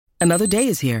Another day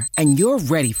is here, and you're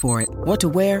ready for it. What to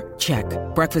wear? Check.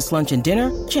 Breakfast, lunch, and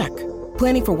dinner? Check.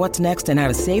 Planning for what's next and how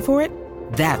to save for it?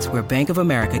 That's where Bank of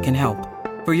America can help.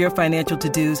 For your financial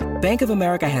to-dos, Bank of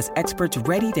America has experts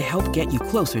ready to help get you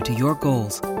closer to your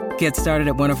goals. Get started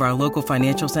at one of our local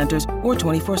financial centers or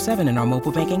 24/7 in our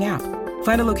mobile banking app.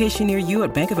 Find a location near you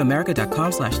at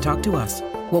bankofamerica.com/talktous.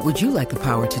 What would you like the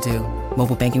power to do?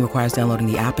 Mobile banking requires downloading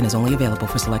the app and is only available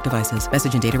for select devices.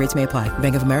 Message and data rates may apply.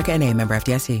 Bank of America N.A., member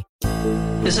FDIC.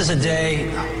 This is a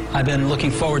day I've been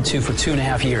looking forward to for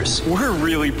 2.5 years. We're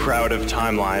really proud of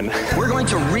Timeline. We're going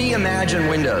to reimagine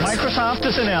Windows. Microsoft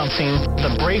is announcing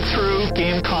the breakthrough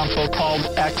game console called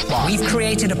Xbox. We've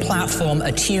created a platform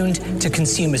attuned to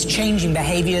consumers' changing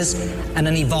behaviors and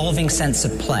an evolving sense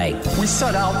of play. We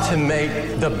set out to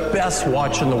make the best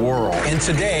watch in the world. And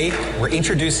today, we're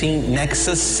introducing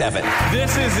Nexus 7.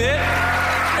 This is it,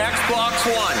 Xbox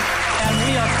One. And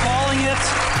we are calling it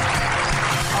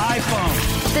iPhone.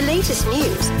 The latest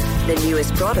news, the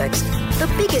newest products, the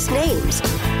biggest names.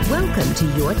 Welcome to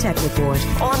Your Tech Report.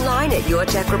 Online at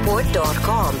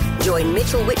yourtechreport.com. Join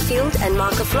Mitchell Whitfield and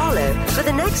Mark Aflalo for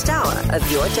the next hour of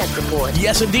Your Tech Report.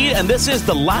 Yes, indeed, and this is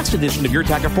the last edition of Your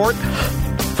Tech Report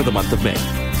for the month of May.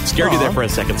 Scared you there for a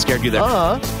second. Scared you there.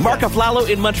 Mark Aflalo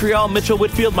in Montreal. Mitchell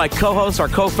Whitfield, my co-host, our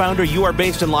co-founder. You are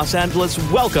based in Los Angeles.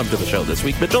 Welcome to the show this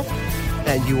week, Mitchell.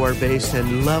 And you are based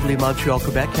in lovely Montreal,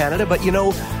 Quebec, Canada. But, you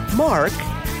know, Mark,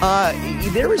 I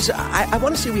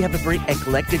want to say we have a very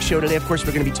eclectic show today. Of course,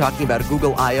 we're going to be talking about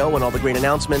Google I.O. and all the great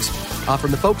announcements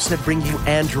from the folks that bring you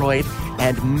Android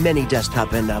and many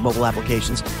desktop and mobile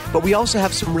applications. But we also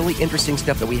have some really interesting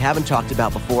stuff that we haven't talked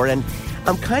about before. And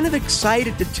I'm kind of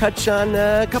excited to touch on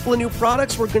a couple of new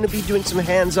products we're going to be doing some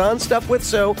hands-on stuff with.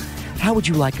 So how would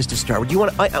you like us to start? Would you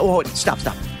want to... Stop.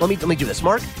 Let me do this.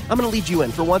 Mark, I'm going to lead you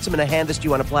in. For once, I'm going to hand this to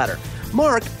you on a platter.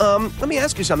 Mark, let me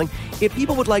ask you something. If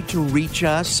people would like to reach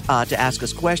us, to ask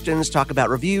us questions, talk about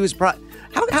reviews,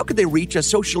 how could they reach us?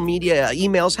 Social media,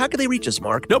 emails, how could they reach us,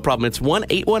 Mark? No problem. It's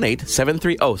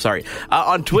 1-818-73...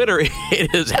 on Twitter,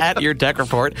 it is at Your Tech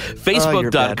Report.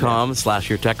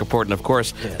 Facebook.com/Your Tech Report. And, of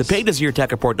course, the page is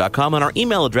yourtechreport.com. And our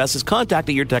email address is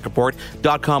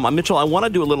contact@yourtechreport.com. Mitchell, I want to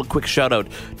do a little quick shout-out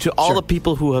to all the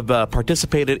people who have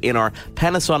participated in our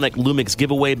Panasonic Lumix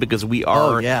giveaway because we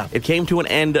are... It came to an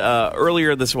end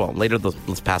later this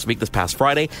past week, this past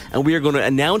Friday, and we are going to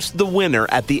announce the winner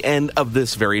at the end of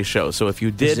this very show. So if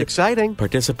you did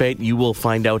participate, you will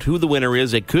find out who the winner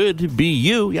is. It could be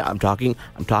you. Yeah, I'm talking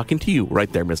to you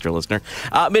right there, Mr. Listener.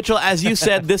 Mitchell, as you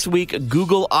said, this week,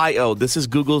 Google I.O. This is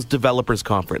Google's Developers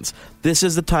Conference. This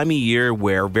is the time of year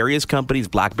where various companies,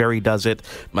 BlackBerry does it,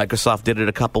 Microsoft did it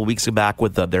a couple weeks back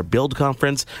with their Build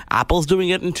Conference, Apple's doing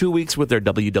it in 2 weeks with their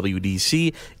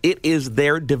WWDC. It is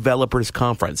their Developers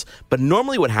Conference. But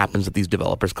normally what happens at these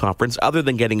Developers Conference, other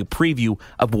than getting a preview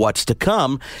of what's to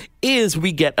come, is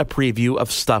we get a preview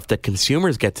of stuff that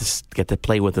consumers get to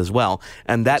play with as well.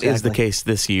 And that is the case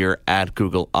this year at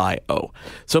Google I.O.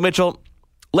 So, Mitchell,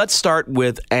 let's start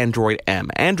with Android M.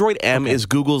 Android M is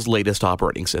Google's latest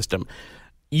operating system.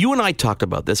 You and I talked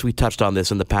about this. We touched on this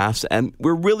in the past, and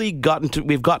we've gotten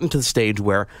to the stage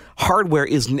where hardware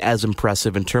isn't as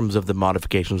impressive in terms of the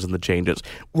modifications and the changes.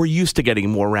 We're used to getting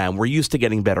more RAM. We're used to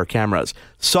getting better cameras.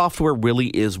 Software really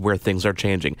is where things are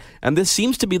changing. And this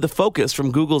seems to be the focus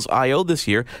from Google's I.O. this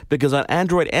year, because on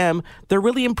Android M, they're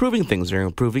really improving things. They're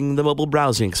improving the mobile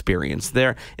browsing experience.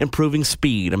 They're improving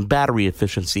speed and battery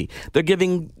efficiency. They're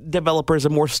giving developers a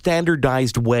more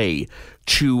standardized way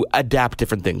to adapt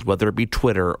different things, whether it be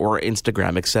Twitter or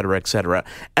Instagram, et cetera,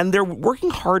 and they're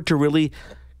working hard to really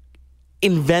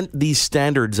invent these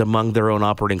standards among their own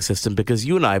operating system, because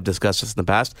you and I have discussed this in the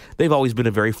past. They've always been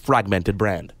a very fragmented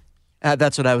brand.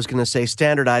 That's what I was going to say.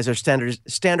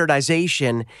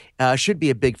 Standardization should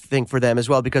be a big thing for them as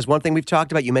well, because one thing we've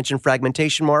talked about, you mentioned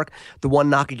fragmentation, Mark. The one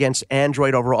knock against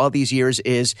Android over all these years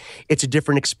is it's a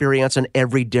different experience on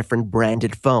every different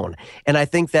branded phone. And I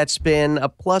think that's been a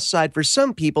plus side for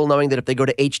some people, knowing that if they go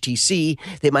to HTC,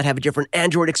 they might have a different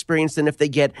Android experience than if they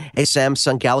get a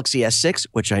Samsung Galaxy S6,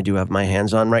 which I do have my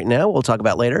hands on right now. We'll talk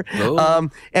about later.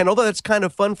 And although that's kind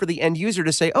of fun for the end user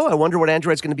to say, I wonder what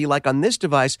Android's going to be like on this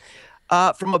device,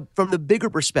 from the bigger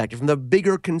perspective, from the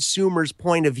bigger consumer's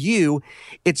point of view,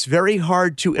 it's very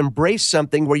hard to embrace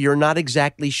something where you're not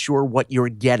exactly sure what you're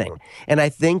getting. And I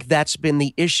think that's been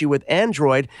the issue with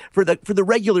Android for the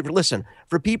regular. Listen,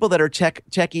 for people that are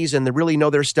techies and that really know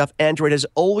their stuff, Android has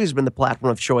always been the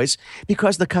platform of choice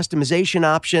because the customization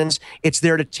options, it's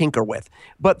there to tinker with.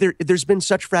 But there's been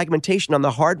such fragmentation on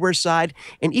the hardware side,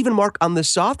 and even, Mark, on the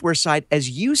software side,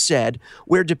 as you said,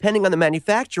 where depending on the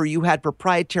manufacturer, you had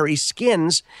proprietary skills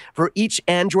skins for each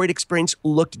Android experience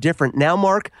looked different. Now,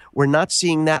 Mark, we're not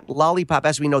seeing that. Lollipop,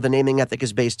 as we know, the naming ethic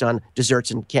is based on desserts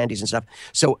and candies and stuff.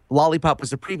 So Lollipop was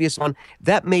the previous one.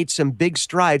 That made some big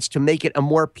strides to make it a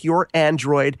more pure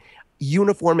Android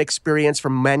uniform experience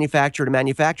from manufacturer to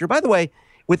manufacturer. By the way,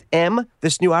 with M,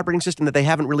 this new operating system that they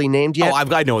haven't really named yet. Oh,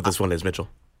 I know what this one is, Mitchell.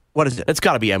 What is it? It's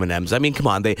got to be M&M's. I mean, come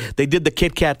on. They did the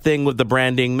Kit Kat thing with the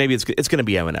branding. Maybe it's going to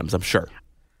be M&M's, I'm sure.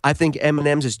 I think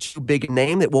M&M's is too big a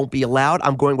name that won't be allowed.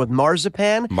 I'm going with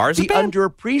marzipan. Marzipan? The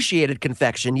underappreciated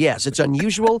confection. Yes, it's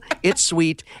unusual, it's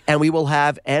sweet, and we will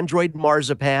have Android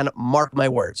marzipan. Mark my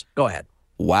words. Go ahead.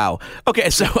 Wow.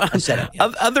 Okay, so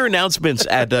other announcements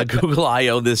at Google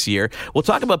I/O this year. We'll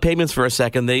talk about payments for a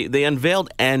second. They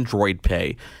unveiled Android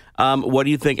Pay. What do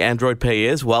you think Android Pay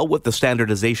is? Well, with the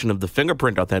standardization of the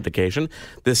fingerprint authentication,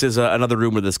 this is another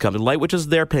rumor that's come to light, which is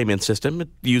their payment system. It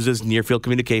uses near-field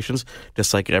communications,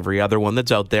 just like every other one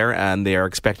that's out there, and they are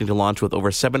expecting to launch with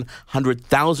over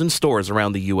 700,000 stores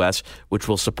around the U.S., which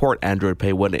will support Android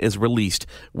Pay when it is released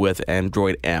with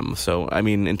Android M. So, I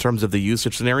mean, in terms of the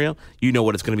usage scenario, you know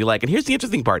what it's going to be like. And here's the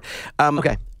interesting part.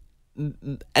 Okay.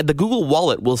 And the Google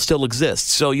Wallet will still exist,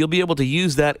 so you'll be able to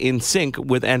use that in sync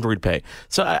with Android Pay.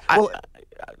 So,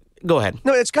 go ahead.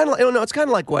 No, it's kind of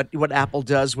like what Apple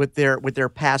does with their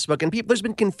passbook. And there's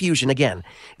been confusion again.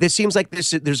 This seems like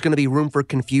there's going to be room for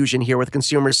confusion here with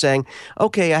consumers saying,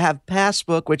 okay, I have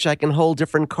passbook, which I can hold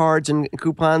different cards and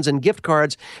coupons and gift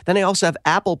cards. Then I also have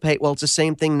Apple Pay. Well, it's the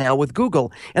same thing now with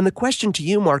Google. And the question to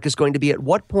you, Mark, is going to be, at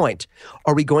what point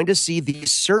are we going to see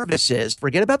these services?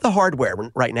 Forget about the hardware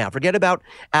right now. Forget about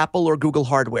Apple or Google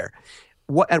hardware.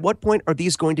 At what point are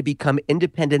these going to become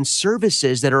independent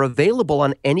services that are available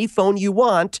on any phone you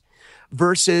want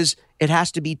versus it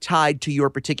has to be tied to your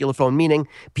particular phone? Meaning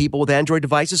people with Android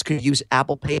devices could use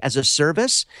Apple Pay as a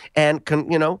service, and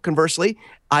conversely,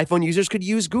 iPhone users could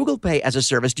use Google Pay as a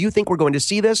service. Do you think we're going to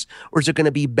see this, or is it going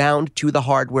to be bound to the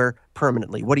hardware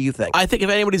permanently? What do you think? I think if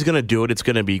anybody's going to do it, it's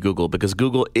going to be Google, because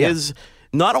Google is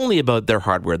not only about their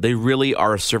hardware. They really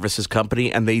are a services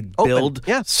company, and they build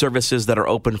services that are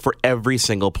open for every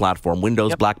single platform,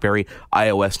 Windows, BlackBerry,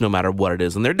 iOS, no matter what it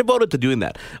is. And they're devoted to doing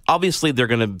that. Obviously, they're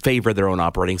going to favor their own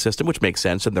operating system, which makes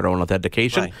sense, and their own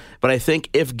authentication. Right. But I think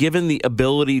if given the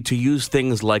ability to use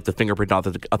things like the fingerprint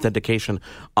authentication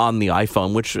on the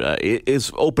iPhone, which is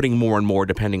opening more and more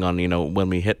depending on, when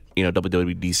we hit,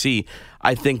 WWDC,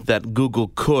 I think that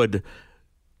Google could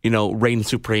reign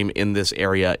supreme in this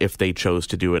area if they chose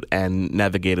to do it and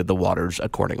navigated the waters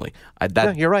accordingly.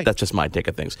 You're right. That's just my take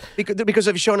of things. Because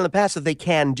they've shown in the past that they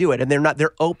can do it, and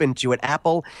they're open to it.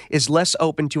 Apple is less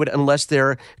open to it unless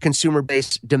their consumer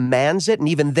base demands it, and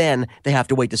even then, they have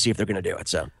to wait to see if they're going to do it.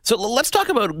 So let's talk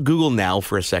about Google Now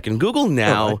for a second. Google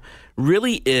Now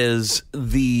really is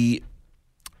the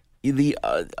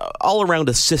all-around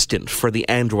assistant for the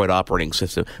Android operating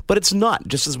system. But it's not,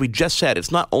 just as we just said,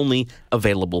 it's not only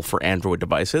available for Android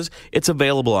devices. It's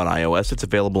available on iOS. It's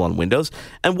available on Windows.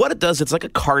 And what it does, it's like a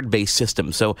card-based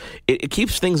system. So it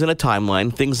keeps things in a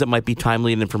timeline, things that might be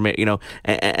timely and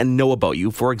and know about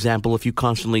you. For example, if you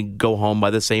constantly go home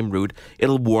by the same route,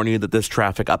 it'll warn you that there's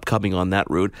traffic upcoming on that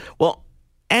route. Well,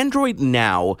 Android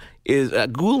Now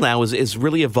Google Now is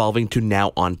really evolving to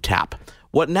Now on Tap.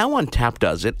 What Now on Tap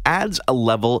does, it adds a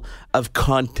level of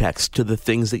context to the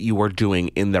things that you are doing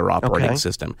in their operating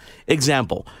system.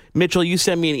 Example, Mitchell, you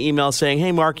sent me an email saying,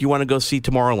 hey, Mark, you want to go see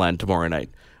Tomorrowland tomorrow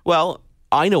night? Well,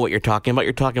 I know what you're talking about.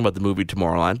 You're talking about the movie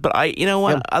Tomorrowland. But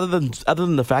other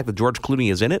than the fact that George Clooney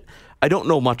is in it, I don't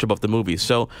know much about the movie.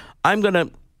 So I'm going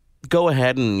to go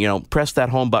ahead and, press that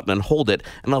home button and hold it.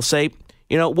 And I'll say,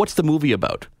 what's the movie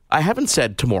about? I haven't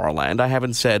said Tomorrowland. I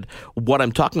haven't said what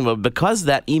I'm talking about. Because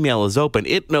that email is open,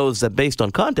 it knows that based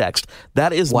on context,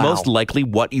 that is most likely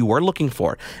what you are looking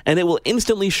for. And it will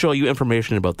instantly show you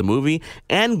information about the movie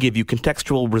and give you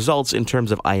contextual results in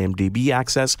terms of IMDb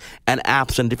access and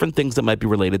apps and different things that might be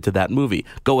related to that movie.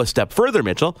 Go a step further,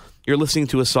 Mitchell. You're listening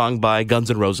to a song by Guns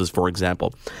N' Roses, for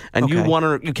example. And you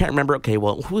can't remember,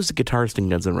 who's the guitarist in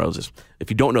Guns N' Roses?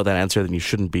 If you don't know that answer, then you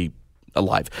shouldn't be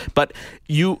alive. But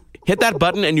you hit that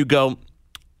button and you go,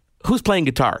 who's playing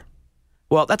guitar?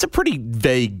 Well, that's a pretty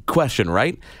vague question,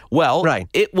 right? Well,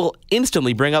 it will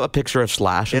instantly bring up a picture of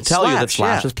Slash and tell you that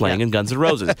Slash is playing in Guns N'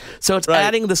 Roses. So it's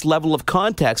adding this level of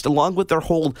context along with their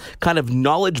whole kind of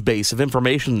knowledge base of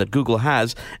information that Google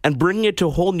has and bringing it to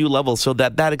a whole new level so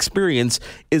that that experience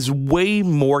is way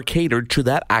more catered to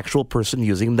that actual person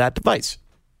using that device.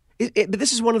 But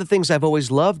this is one of the things I've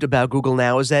always loved about Google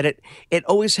Now is that it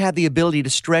always had the ability to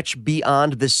stretch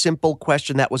beyond the simple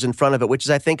question that was in front of it, which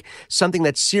is, I think, something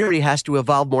that Siri has to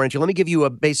evolve more into. Let me give you a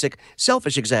basic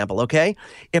selfish example, okay?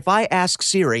 If I ask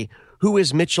Siri, who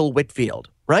is Mitchell Whitfield,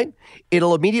 right?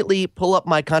 It'll immediately pull up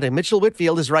my contact. Mitchell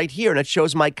Whitfield is right here, and it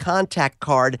shows my contact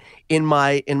card in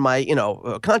my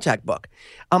contact book.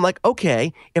 I'm like,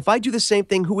 okay, if I do the same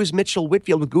thing, who is Mitchell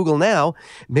Whitfield with Google Now?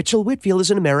 Mitchell Whitfield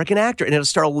is an American actor, and it'll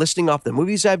start listing off the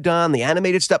movies I've done, the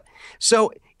animated stuff.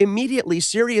 So immediately,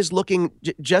 Siri is looking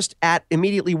just at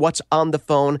immediately what's on the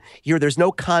phone here. There's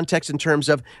no context in terms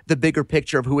of the bigger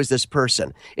picture of who is this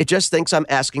person. It just thinks I'm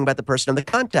asking about the person in the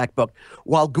contact book,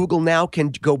 while Google Now can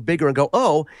go bigger and go,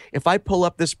 oh, if I pull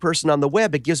up this person on the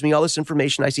web, it gives me all this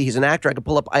information. I see he's an actor. I can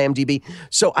pull up IMDb.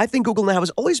 So I think Google Now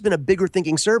has always been a bigger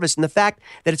thinking service, and the fact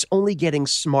that it's only getting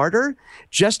smarter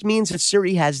just means that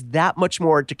Siri has that much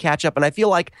more to catch up. And I feel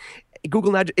like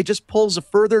Google Now, it just pulls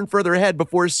further and further ahead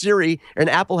before Siri and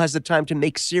Apple has the time to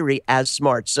make Siri as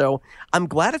smart. So I'm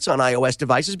glad it's on iOS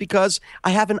devices because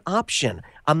I have an option.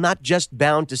 I'm not just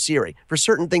bound to Siri. For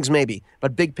certain things, maybe,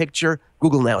 but big picture,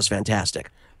 Google Now is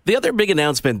fantastic. The other big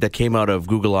announcement that came out of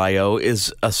Google I.O.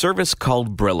 is a service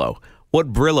called Brillo.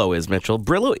 What Brillo is, Mitchell?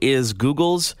 Brillo is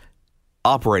Google's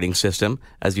operating system,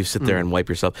 as you sit there and wipe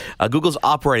yourself, Google's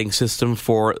operating system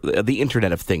for the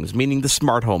Internet of Things, meaning the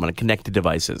smart home and connected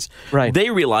devices. Right. They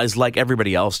realize, like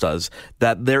everybody else does,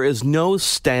 that there is no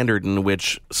standard in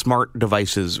which smart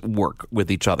devices work with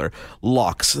each other.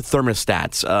 Locks,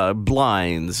 thermostats,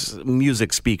 blinds,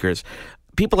 music speakers.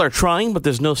 People are trying, but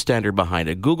there's no standard behind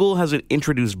it. Google has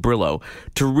introduced Brillo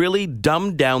to really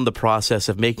dumb down the process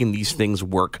of making these things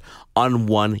work on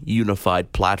one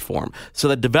unified platform so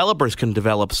that developers can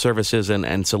develop services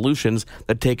and solutions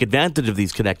that take advantage of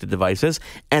these connected devices,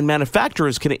 and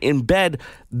manufacturers can embed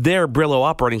their Brillo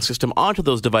operating system onto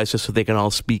those devices so they can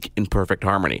all speak in perfect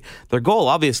harmony. Their goal,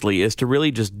 obviously, is to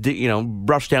really just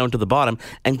brush down to the bottom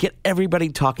and get everybody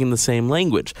talking the same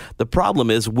language. The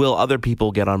problem is, will other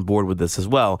people get on board with this as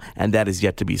well? And that is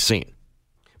yet to be seen.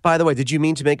 By the way, did you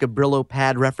mean to make a Brillo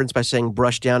pad reference by saying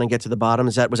brush down and get to the bottom?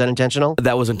 Was that intentional?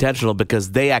 That was intentional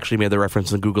because they actually made the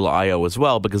reference in Google I.O. as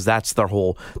well, because that's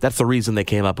the reason they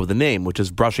came up with the name, which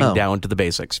is brushing down to the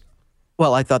basics.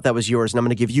 Well, I thought that was yours, and I'm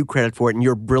going to give you credit for it, and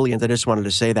you're brilliant. I just wanted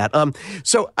to say that.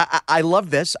 So I love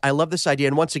this. I love this idea.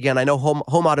 And once again, I know home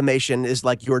automation is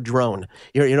like your drone.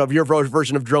 Your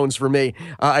version of drones for me.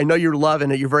 I know you love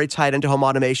and you're very tied into home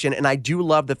automation, and I do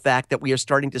love the fact that we are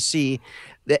starting to see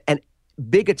an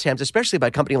big attempts, especially by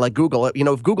a company like Google.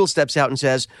 If Google steps out and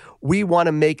says, we want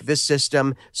to make this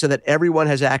system so that everyone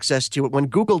has access to it, when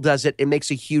Google does it, it makes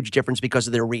a huge difference because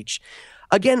of their reach.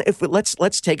 Again,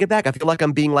 let's take it back. I feel like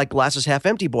I'm being like glasses half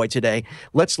empty boy today.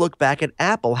 Let's look back at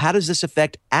Apple. How does this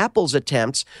affect Apple's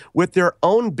attempts with their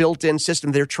own built-in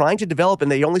system they're trying to develop,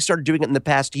 and they only started doing it in the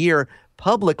past year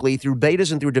publicly through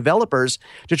betas and through developers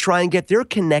to try and get their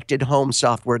connected home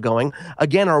software going?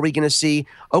 Again, are we going to see,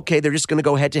 okay, they're just going to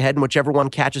go head-to-head and whichever one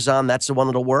catches on, that's the one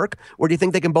that'll work? Or do you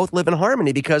think they can both live in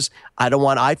harmony? Because I don't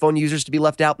want iPhone users to be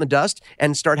left out in the dust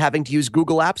and start having to use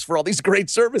Google Apps for all these great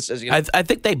services. I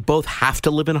think they both have to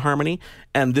live in harmony,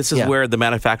 and this is where the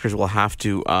manufacturers will have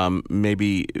to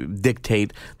maybe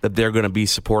dictate that they're going to be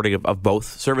supportive of both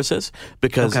services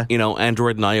because,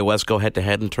 Android and iOS go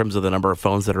head-to-head in terms of the number of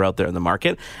phones that are out there in the market.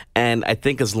 And I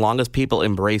think as long as people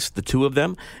embrace the two of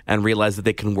them and realize that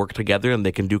they can work together and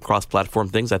they can do cross-platform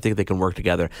things, I think they can work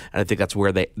together. And I think that's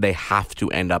where they have to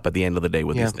end up at the end of the day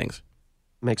with these things.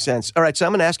 Makes sense. All right, so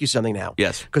I'm going to ask you something now.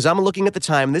 Yes. Because I'm looking at the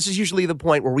time. This is usually the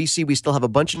point where we still have a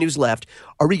bunch of news left.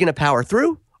 Are we going to power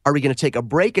through? Are we going to take a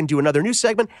break and do another news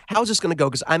segment? How's this going to go?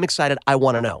 Because I'm excited. I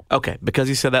want to know. Okay, because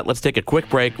you said that, let's take a quick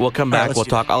break. We'll come back. We'll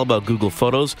talk all about Google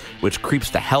Photos, which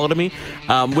creeps the hell out of me.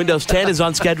 Windows 10 is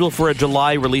on schedule for a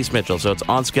July release, Mitchell. So it's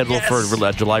on schedule for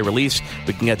a July release.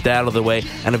 We can get that out of the way.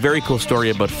 And a very cool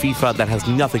story about FIFA that has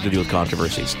nothing to do with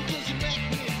controversies.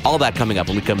 All that coming up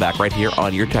when we come back right here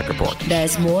on Your Tech Report.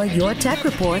 There's more Your Tech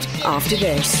Report after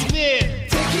this.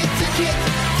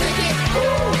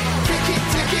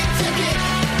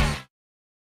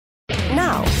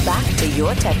 Now, back to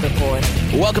Your Tech Report.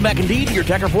 Welcome back indeed to Your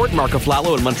Tech Report. Marco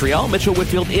Flalo in Montreal, Mitchell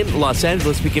Whitfield in Los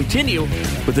Angeles. We continue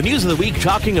with the news of the week,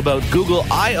 talking about Google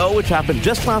I.O., which happened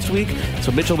just last week.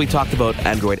 So, Mitchell, we talked about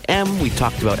Android M, we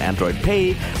talked about Android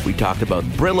Pay, we talked about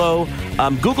Brillo.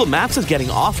 Google Maps is getting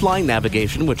offline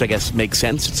navigation, which I guess makes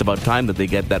sense. It's about time that they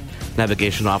get that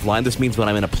navigation offline. This means when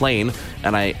I'm in a plane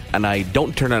and I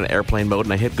don't turn on airplane mode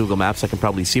and I hit Google Maps, I can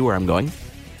probably see where I'm going.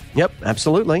 Yep,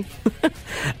 absolutely.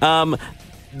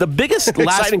 The biggest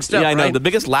Exciting stuff, I know. right? The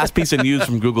biggest last piece of news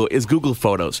from Google is Google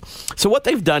Photos. So what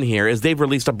they've done here is they've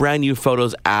released a brand new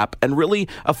Photos app and really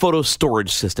a photo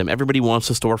storage system. Everybody wants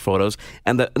to store photos,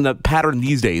 and the pattern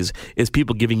these days is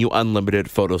people giving you unlimited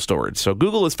photo storage. So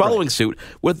Google is following suit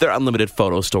with their unlimited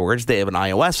photo storage. They have an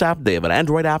iOS app, they have an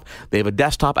Android app, they have a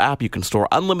desktop app. You can store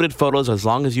unlimited photos as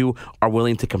long as you are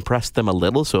willing to compress them a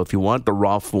little. So if you want the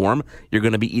raw form, you're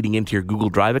going to be eating into your Google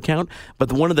Drive account.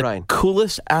 But one of the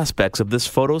coolest aspects of this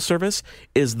photo service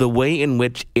is the way in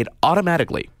which it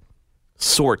automatically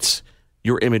sorts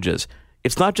your images.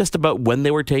 It's not just about when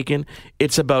they were taken.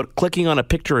 It's about clicking on a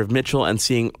picture of Mitchell and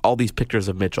seeing all these pictures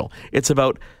of Mitchell. It's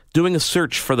about doing a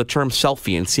search for the term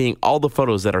selfie and seeing all the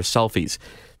photos that are selfies.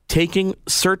 Taking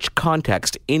search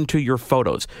context into your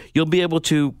photos. You'll be able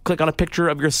to click on a picture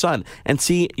of your son and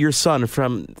see your son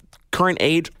from current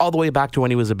age all the way back to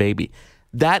when he was a baby.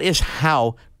 That is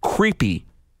how creepy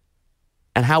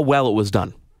and how well it was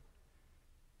done.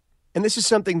 And this is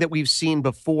something that we've seen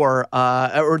before,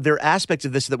 or there are aspects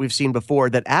of this that we've seen before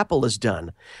that Apple has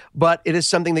done, but it is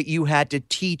something that you had to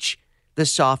teach the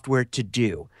software to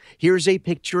do. Here's a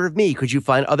picture of me. Could you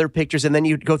find other pictures? And then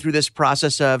you go through this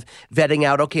process of vetting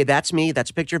out, okay, that's me. That's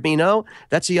a picture of me. No,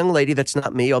 that's a young lady. That's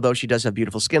not me, although she does have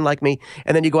beautiful skin like me.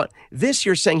 And then you go on. This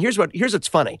you're saying, here's what's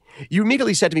funny. You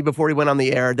immediately said to me before we went on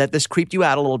the air that this creeped you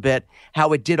out a little bit,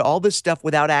 how it did all this stuff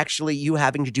without actually you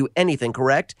having to do anything,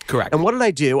 correct? Correct. And what did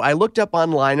I do? I looked up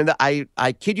online, and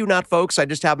I kid you not, folks, I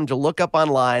just happened to look up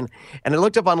online, and I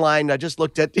looked up online, I just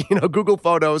looked at, Google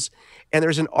Photos, and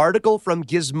there's an article from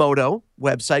Gizmodo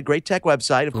website, great tech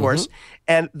website, of course.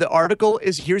 And the article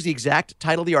here's the exact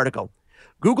title of the article.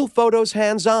 Google Photos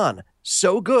hands-on.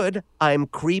 So good, I'm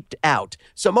creeped out.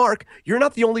 So, Mark, you're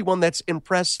not the only one that's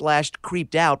impressed /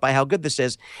 creeped out by how good this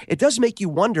is. It does make you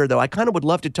wonder, though. I kind of would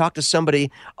love to talk to somebody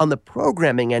on the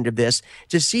programming end of this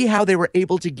to see how they were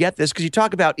able to get this. Because you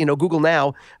talk about, Google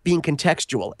Now being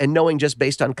contextual and knowing just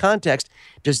based on context,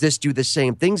 does this do the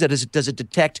same things? Does it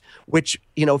detect which,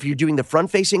 if you're doing the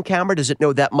front-facing camera, does it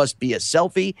know that must be a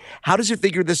selfie? How does it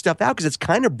figure this stuff out? Because it's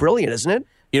kind of brilliant, isn't it?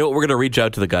 We're going to reach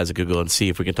out to the guys at Google and see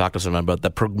if we can talk to someone about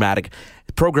the programmatic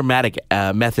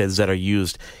methods that are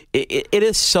used. It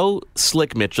is so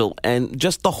slick, Mitchell, and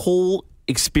just the whole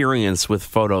experience with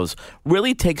photos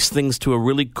really takes things to a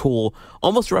really cool,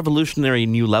 almost revolutionary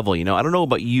new level. I don't know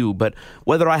about you, but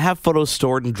whether I have photos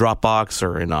stored in Dropbox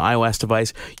or in an iOS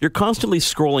device, you're constantly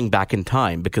scrolling back in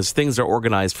time because things are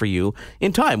organized for you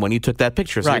in time when you took that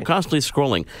picture. So you're constantly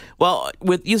scrolling. Well,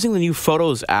 with using the new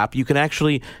Photos app, you can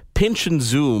actually pinch and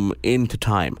zoom into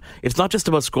time. It's not just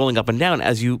about scrolling up and down.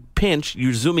 As you pinch,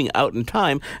 you're zooming out in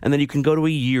time, and then you can go to a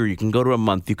year, you can go to a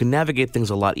month, you can navigate things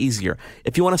a lot easier.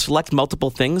 If you want to select multiple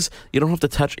things, you don't have to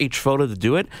touch each photo to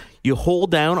do it. You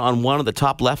hold down on one of the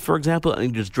top left, for example, and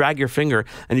you just drag your finger,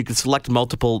 and you can select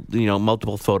multiple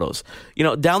photos.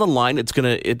 Down the line,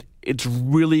 it's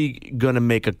really gonna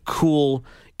make a cool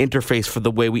interface for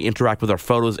the way we interact with our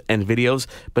photos and videos.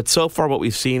 But so far what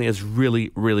we've seen is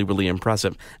really, really, really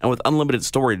impressive. And with unlimited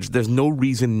storage, there's no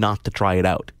reason not to try it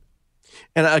out.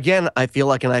 And again, I feel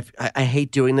like, and I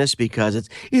hate doing this because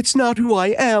it's not who I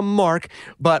am, Mark.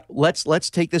 But let's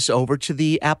take this over to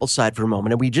the Apple side for a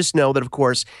moment. And we just know that, of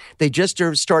course, they just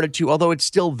started to, although it's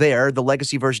still there, the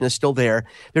legacy version is still there,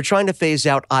 they're trying to phase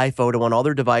out iPhoto on all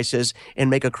their devices and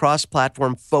make a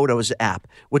cross-platform Photos app,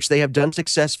 which they have done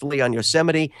successfully on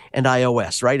Yosemite and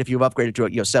iOS, right? If you've upgraded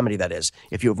to Yosemite, that is.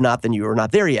 If you have not, then you are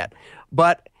not there yet.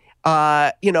 But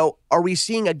are we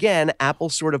seeing, again, Apple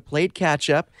sort of played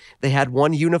catch up? They had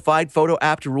one unified photo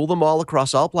app to rule them all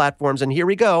across all platforms. And here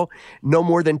we go. No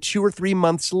more than 2 or 3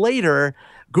 months later,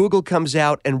 Google comes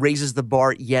out and raises the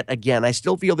bar yet again. I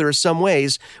still feel there are some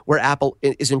ways where Apple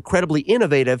is incredibly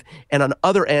innovative. And on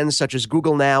other ends, such as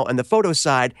Google Now and the photo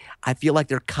side, I feel like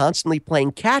they're constantly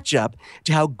playing catch up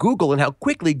to how Google and how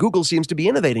quickly Google seems to be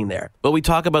innovating there. Well, we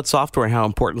talk about software and how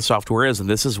important software is. And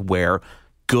this is where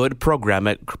good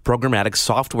programmatic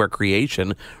software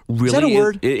creation really is that a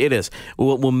word? It is.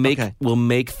 Will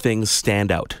make things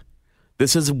stand out.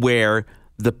 This is where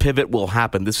the pivot will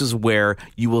happen. This is where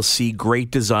you will see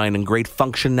great design and great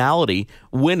functionality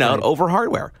win out over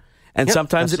hardware. And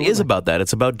sometimes it is about that.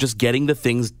 It's about just getting the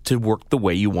things to work the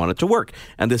way you want it to work.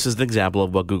 And this is an example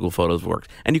of what Google Photos worked.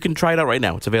 And you can try it out right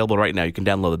now. It's available right now. You can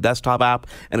download the desktop app,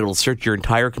 and it'll search your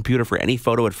entire computer for any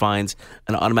photo it finds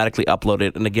and automatically upload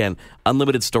it. And again,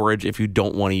 unlimited storage if you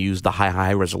don't want to use the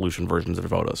high resolution versions of your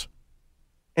photos.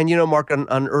 And, Mark,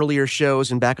 on earlier shows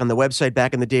and back on the website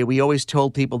back in the day, we always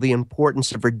told people the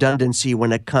importance of redundancy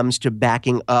when it comes to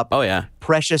backing up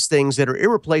precious things that are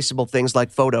irreplaceable things like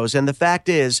photos. And the fact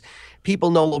is, we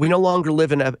no longer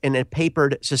live in a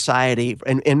papered society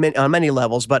on many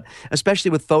levels, but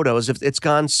especially with photos. It's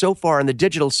gone so far on the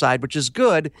digital side, which is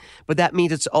good, but that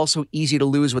means it's also easy to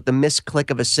lose with the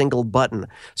misclick of a single button.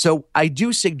 So I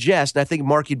do suggest, and I think,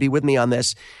 Mark, you'd be with me on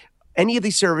this, any of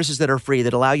these services that are free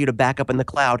that allow you to back up in the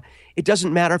cloud, it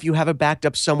doesn't matter if you have it backed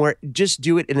up somewhere. Just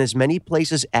do it in as many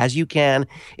places as you can.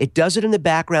 It does it in the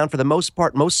background for the most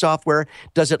part. Most software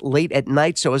does it late at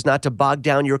night so as not to bog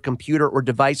down your computer or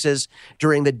devices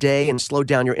during the day and slow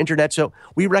down your internet. So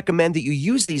we recommend that you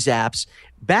use these apps,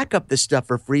 back up this stuff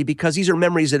for free, because these are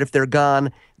memories that if they're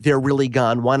gone, they're really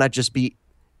gone. Why not just be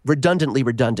redundantly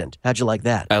redundant? How'd you like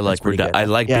that? I like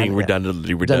being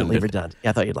redundantly redundant.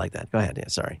 Yeah, I thought you'd like that. Go ahead. Yeah,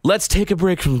 sorry. Let's take a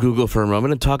break from Google for a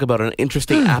moment and talk about an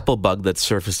interesting Apple bug that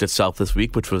surfaced itself this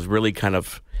week, which was really kind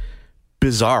of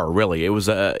bizarre, really. It was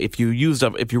if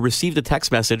you received a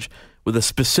text message with a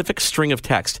specific string of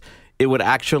text, it would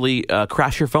actually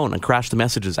crash your phone and crash the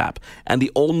Messages app. And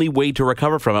the only way to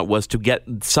recover from it was to get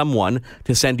someone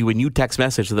to send you a new text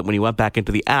message so that when you went back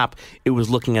into the app, it was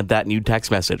looking at that new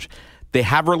text message. They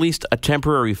have released a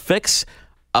temporary fix.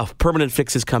 A permanent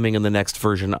fix is coming in the next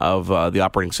version of the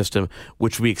operating system,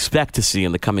 which we expect to see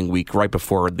in the coming week, right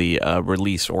before the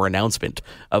release or announcement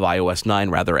of iOS 9,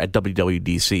 rather, at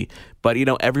WWDC. But,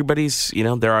 everybody's,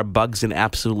 there are bugs in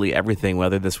absolutely everything,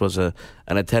 whether this was an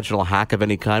intentional hack of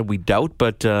any kind, we doubt,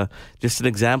 but just an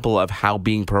example of how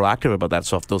being proactive about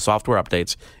those software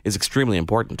updates is extremely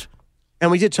important. And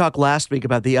we did talk last week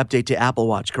about the update to Apple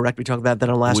Watch, correct? We talked about that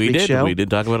on last week's show. We did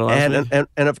talk about it last week.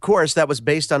 And of course, that was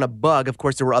based on a bug. Of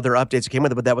course, there were other updates that came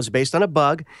with it, but that was based on a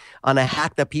bug, on a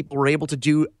hack that people were able to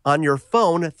do on your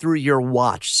phone through your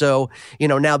watch. So,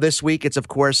 now this week, it's, of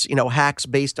course, hacks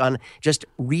based on just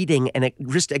reading and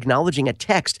just acknowledging a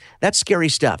text. That's scary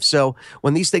stuff. So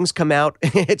when these things come out,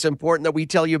 it's important that we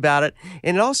tell you about it.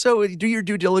 And also, do your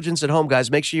due diligence at home, guys.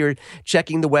 Make sure you're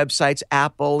checking the websites,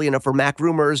 Apple, for Mac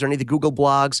Rumors or any of the Google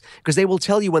blogs, because they will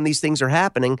tell you when these things are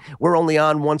happening. We're only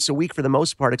on once a week for the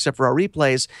most part, except for our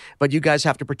replays, but you guys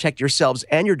have to protect yourselves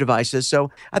and your devices. So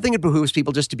I think it behooves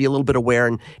people just to be a little bit aware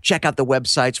and check out the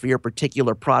websites for your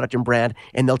particular product and brand,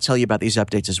 and they'll tell you about these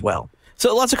updates as well.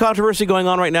 So lots of controversy going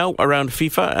on right now around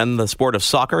FIFA and the sport of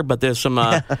soccer, but there's some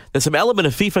element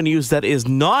of FIFA news that is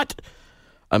not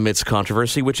amidst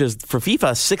controversy, which is for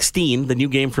FIFA 16, the new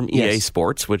game from EA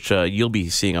Sports, which you'll be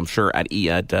seeing, I'm sure, at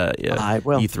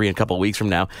E3 in a couple of weeks from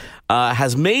now,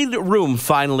 has made room,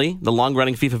 finally. The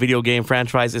long-running FIFA video game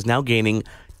franchise is now gaining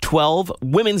 12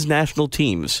 women's national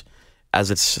teams,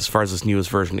 as far as this newest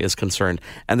version is concerned.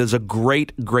 And there's a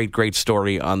great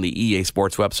story on the EA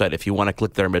Sports website if you want to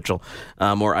click there, Mitchell,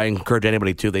 or I encourage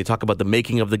anybody to. They talk about the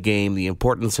making of the game, the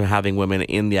importance of having women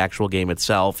in the actual game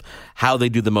itself, how they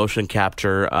do the motion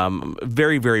capture.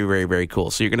 Very, very, very, very cool.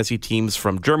 So you're going to see teams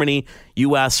from Germany,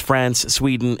 US, France,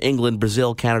 Sweden, England,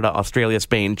 Brazil, Canada, Australia,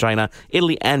 Spain, China,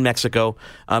 Italy, and Mexico,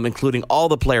 including all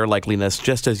the player likeliness,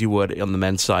 just as you would on the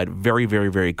men's side. Very,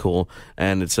 very, very cool.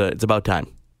 And it's about time.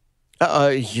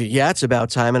 Yeah, it's about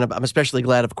time. And I'm especially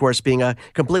glad, of course, being a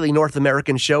completely North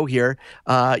American show here,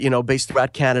 based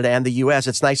throughout Canada and the U.S.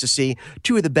 It's nice to see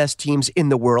two of the best teams in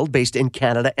the world based in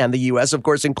Canada and the U.S., of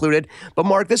course, included. But,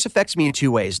 Mark, this affects me in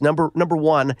two ways. Number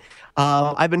one,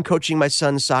 I've been coaching my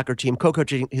son's soccer team,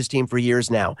 co-coaching his team for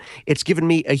years now. It's given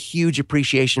me a huge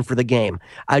appreciation for the game.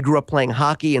 I grew up playing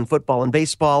hockey and football and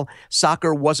baseball.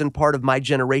 Soccer wasn't part of my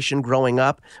generation growing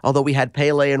up. Although we had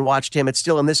Pele and watched him, it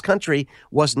still in this country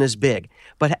wasn't as big.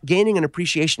 But gaining an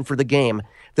appreciation for the game,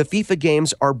 the FIFA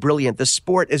games are brilliant. The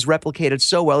sport is replicated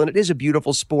so well, and it is a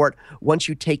beautiful sport once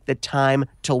you take the time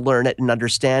to learn it and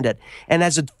understand it. And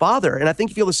as a father, and I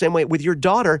think you feel the same way with your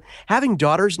daughter, having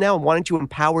daughters now and wanting to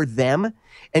empower them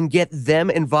and get them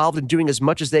involved in doing as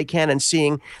much as they can and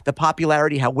seeing the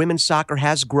popularity, how women's soccer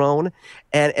has grown,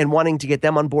 and wanting to get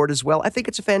them on board as well. I think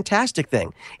it's a fantastic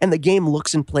thing. And the game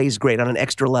looks and plays great on an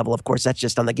extra level. Of course, that's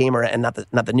just on the gamer and not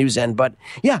the news end. But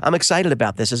yeah, I'm excited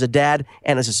about this as a dad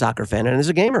and as a soccer fan and as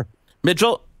a gamer.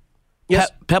 Mitchell, yes.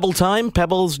 Pebble time,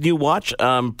 Pebble's new watch.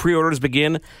 Pre-orders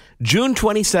begin June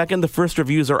 22nd. The first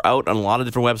reviews are out on a lot of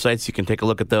different websites. You can take a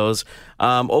look at those.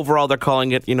 Overall, they're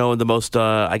calling it, the most,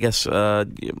 I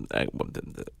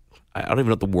don't even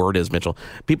know what the word is, Mitchell.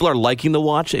 People are liking the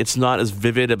watch. It's not as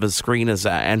vivid of a screen as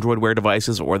Android Wear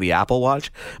devices or the Apple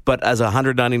Watch, but as a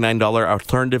 $199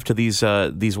 alternative to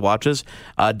these watches,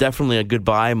 definitely a good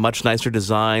buy. Much nicer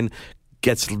design,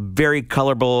 gets very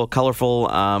colorful.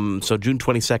 So June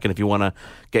 22nd, if you want to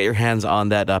get your hands on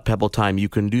that Pebble Time, you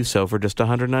can do so for just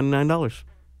 $199.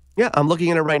 Yeah, I'm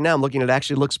looking at it right now. I'm looking at it.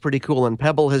 Actually looks pretty cool. And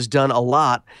Pebble has done a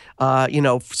lot,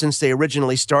 since they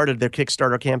originally started their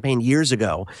Kickstarter campaign years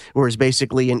ago, where it's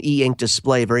basically an e-ink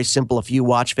display, very simple, a few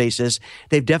watch faces.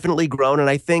 They've definitely grown. And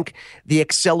I think the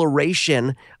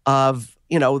acceleration of,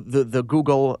 the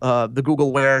Google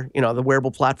Wear, the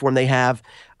wearable platform they have,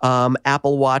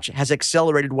 Apple Watch has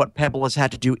accelerated what Pebble has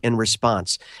had to do in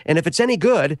response. And if it's any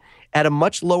good, at a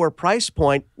much lower price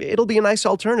point, it'll be a nice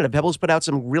alternative. Pebble's put out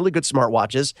some really good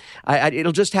smartwatches.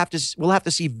 We'll have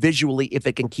to see visually if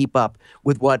it can keep up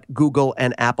with what Google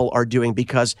and Apple are doing,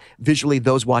 because visually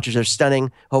those watches are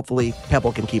stunning. Hopefully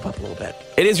Pebble can keep up a little bit.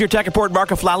 It is Your Tech Report. Mark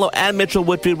Aflalo and Mitchell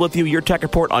Whitfield with you. Your Tech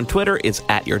Report on Twitter is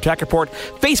 @YourTechReport.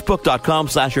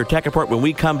 Facebook.com/YourTechReport. When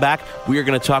we come back, we are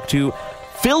going to talk to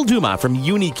Phil Duma from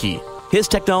Unikey. His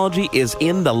technology is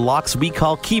in the locks we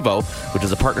call Kivo, which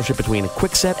is a partnership between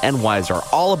Kwikset and Weiser.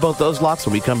 All about those locks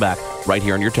when we come back right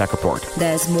here on Your Tech Report.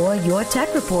 There's more Your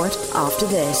Tech Report after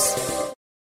this.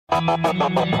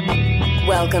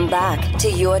 Welcome back to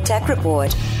Your Tech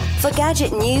Report. For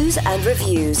gadget news and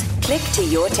reviews, click to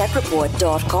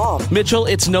yourtechreport.com. Mitchell,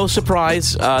 it's no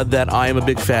surprise that I am a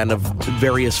big fan of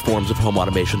various forms of home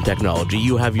automation technology.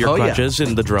 You have your crutches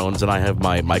and the drones, and I have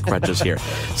my crutches here.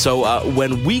 So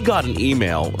when we got an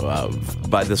email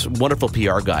by this wonderful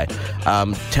PR guy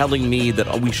telling me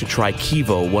that we should try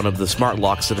Kivo, one of the smart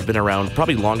locks that have been around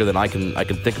probably longer than I can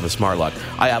think of a smart lock,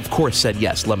 I of course said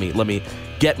yes. Let me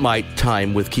get my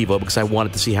time with Kivo, because I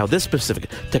wanted to see how this specific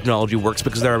technology works,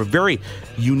 because there are very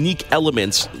unique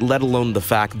elements, let alone the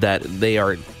fact that they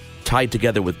are tied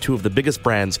together with two of the biggest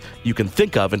brands you can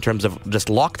think of in terms of just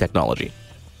lock technology.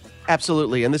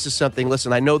 Absolutely. And this is something,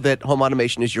 listen, I know that home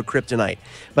automation is your kryptonite,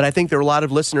 but I think there are a lot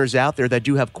of listeners out there that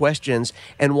do have questions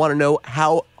and want to know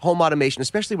how home automation,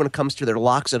 especially when it comes to their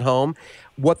locks at home,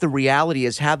 what the reality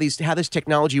is, how this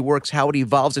technology works, how it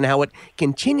evolves, and how it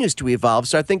continues to evolve.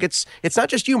 So I think it's not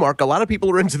just you, Mark. A lot of people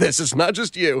are into this. It's not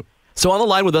just you. So on the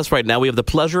line with us right now, we have the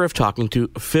pleasure of talking to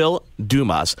Phil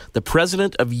Dumas, the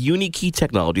president of Unikey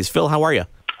Technologies. Phil, how are you?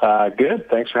 Good.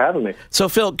 Thanks for having me. So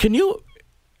Phil, can you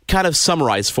kind of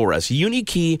summarize for us?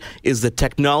 Unikey is the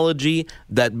technology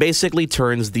that basically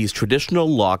turns these traditional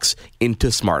locks into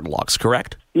smart locks,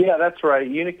 correct? Yeah, that's right.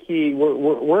 Unikey,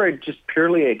 we're just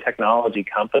purely a technology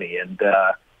company, and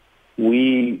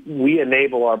we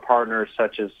enable our partners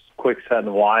such as Kwikset and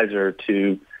Weiser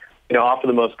to offer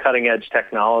the most cutting edge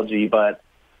technology, but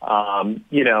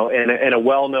in a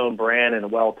well-known brand and a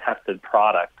well-tested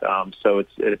product. So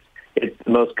it's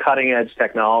the most cutting-edge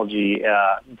technology,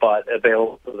 but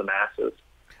available to the masses.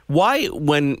 Why,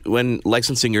 when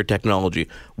licensing your technology,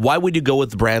 why would you go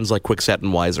with brands like Kwikset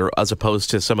and Weiser as opposed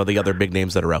to some of the other big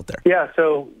names that are out there? Yeah,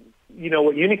 so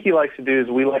what Unikey likes to do is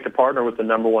we like to partner with the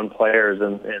number one players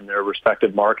in their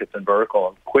respective markets and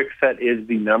vertical. Kwikset is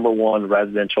the number one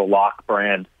residential lock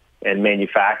brand and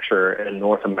manufacturer in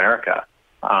North America.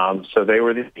 So they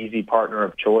were the easy partner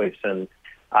of choice, and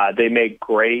they make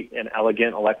great and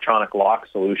elegant electronic lock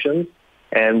solutions,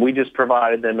 and we just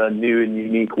provided them a new and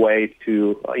unique way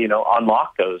to,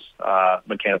 unlock those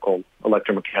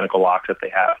electromechanical locks that they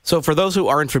have. So for those who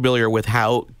aren't familiar with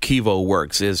how Kivo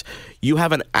works, is you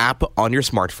have an app on your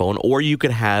smartphone, or you can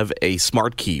have a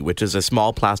smart key, which is a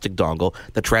small plastic dongle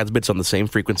that transmits on the same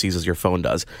frequencies as your phone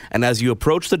does. And as you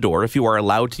approach the door, if you are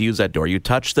allowed to use that door, you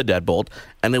touch the deadbolt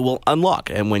and it will unlock.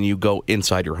 And when you go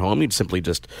inside your home, you simply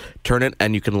just turn it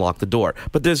and you can lock the door.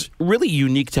 But there's really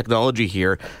unique technology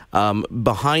here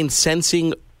behind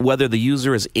sensing whether the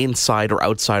user is inside or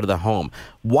outside of the home.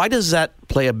 Why does that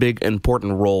play a big,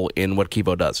 important role in what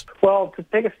Kivo does? Well, to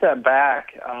take a step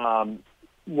back,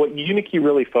 what Unikey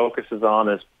really focuses on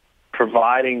is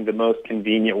providing the most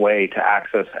convenient way to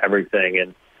access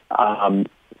everything. And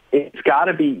it's got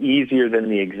to be easier than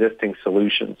the existing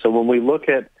solution. So when we look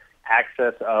at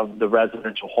access of the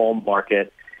residential home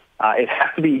market, it has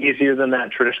to be easier than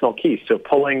that traditional key. So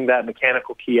pulling that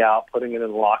mechanical key out, putting it in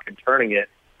the lock and turning it,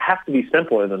 has to be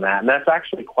simpler than that. And that's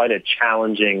actually quite a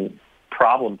challenging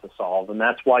problem to solve. And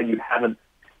that's why you haven't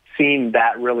seen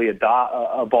that really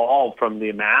evolve from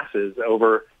the masses.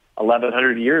 Over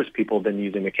 1,100 years, people have been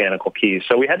using mechanical keys.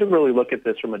 So we had to really look at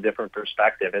this from a different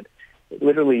perspective. It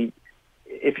literally,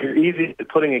 if you're easy at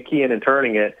putting a key in and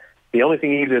turning it, the only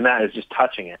thing easier than that is just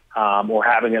touching it or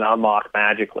having it unlock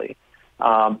magically.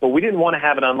 But we didn't want to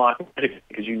have it unlock magically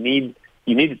because you need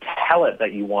to tell it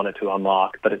that you want it to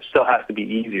unlock, but it still has to be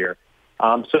easier.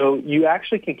 So you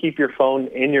actually can keep your phone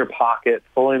in your pocket,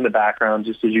 fully in the background,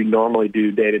 just as you normally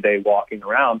do day-to-day walking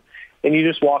around. and you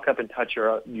just walk up and touch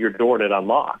your door and it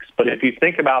unlocks. But if you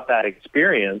think about that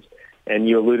experience, and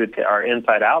you alluded to our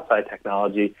inside-outside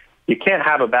technology, you can't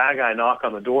have a bad guy knock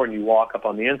on the door and you walk up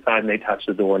on the inside and they touch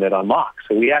the door and it unlocks.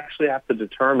 So we actually have to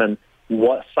determine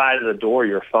what side of the door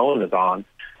your phone is on.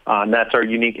 And that's our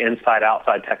unique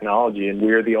inside-outside technology, and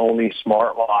we're the only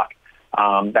smart lock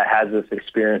that has this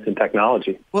experience in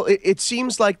technology. Well, it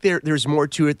seems like there's more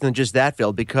to it than just that,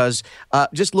 Phil, because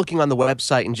just looking on the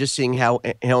website and just seeing how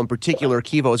in particular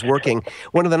Kevo is working,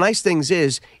 one of the nice things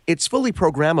is it's fully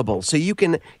programmable. So you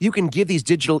can give these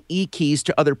digital e-keys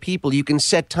to other people. You can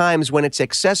set times when it's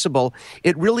accessible.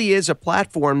 It really is a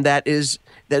platform that is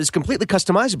completely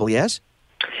customizable, yes?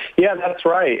 Yeah, that's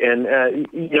right. And,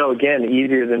 again,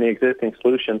 easier than the existing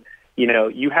solution.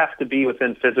 You have to be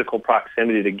within physical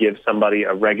proximity to give somebody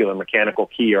a regular mechanical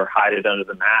key or hide it under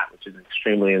the mat, which is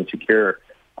extremely insecure.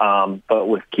 But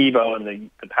with Kevo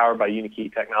and the Powered by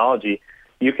YuniKey technology,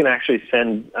 you can actually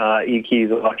send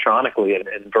e-keys electronically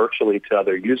and virtually to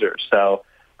other users. So,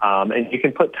 and you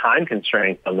can put time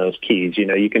constraints on those keys.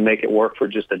 You can make it work for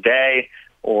just a day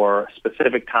or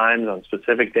specific times on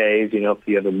specific days. If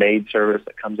you have a maid service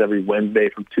that comes every Wednesday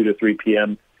from 2 to 3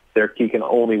 p.m., their key can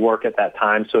only work at that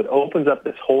time. So it opens up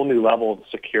this whole new level of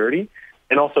security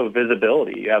and also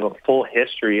visibility. You have a full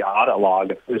history audit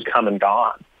log of who's come and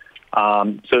gone.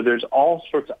 So there's all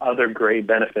sorts of other great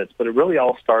benefits, but it really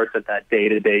all starts at that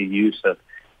day-to-day use of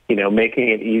making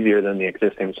it easier than the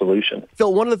existing solution.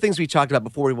 Phil, one of the things we talked about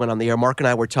before we went on the air, Mark and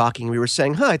I were talking, we were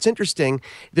saying, it's interesting.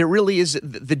 There really is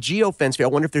the geofence. I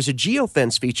wonder if there's a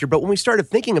geofence feature. But when we started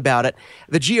thinking about it,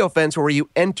 the geofence where you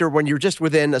enter when you're just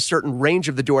within a certain range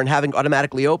of the door and having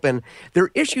automatically open, there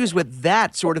are issues with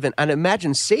that sort of, and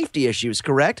imagine safety issues,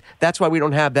 correct? That's why we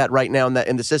don't have that right now in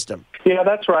the system. Yeah,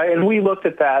 that's right. And we looked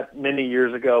at that many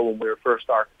years ago when we were first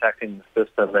architecting the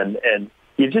system, and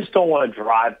you just don't want to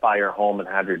drive by your home and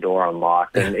have your door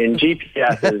unlocked. And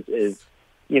GPS is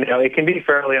it can be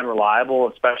fairly unreliable,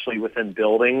 especially within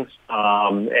buildings.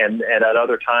 And at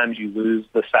other times you lose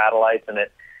the satellites and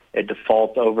it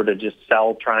defaults over to just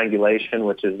cell triangulation,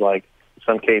 which is like in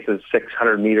some cases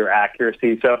 600-meter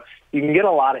accuracy. So you can get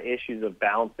a lot of issues of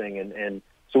bouncing. And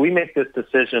so we make this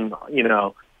decision,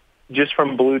 just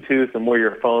from Bluetooth and where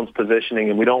your phone's positioning,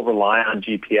 and we don't rely on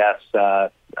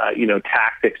GPS,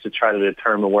 tactics to try to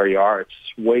determine where you are. It's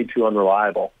way too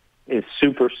unreliable. It's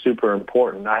super, super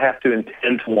important. I have to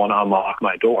intend to want to unlock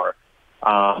my door.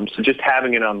 So just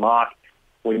having it unlocked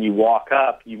when you walk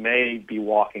up, you may be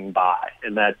walking by,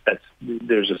 and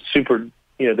there's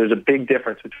a big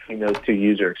difference between those two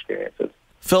user experiences.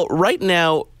 Phil, right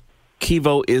now,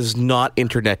 Kevo is not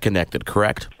internet connected,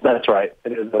 correct? That's right.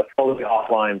 It is a fully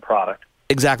offline product.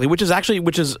 Exactly, which is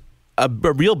a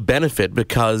real benefit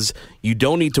because you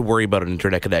don't need to worry about an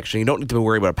internet connection. You don't need to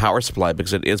worry about a power supply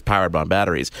because it is powered by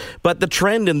batteries. But the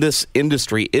trend in this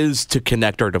industry is to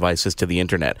connect our devices to the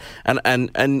internet.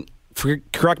 And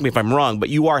correct me if I'm wrong, but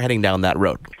you are heading down that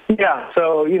road. Yeah,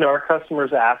 so our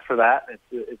customers ask for that.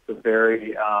 It's a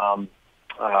very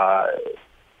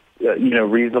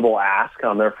reasonable ask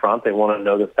on their front. They want to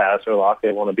know the status of their lock.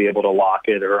 They want to be able to lock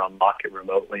it or unlock it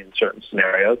remotely in certain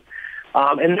scenarios.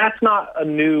 And that's not a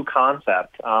new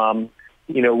concept.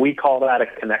 We call that a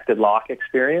connected lock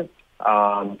experience.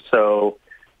 So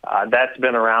that's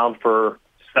been around for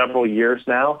several years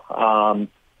now.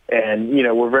 And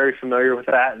we're very familiar with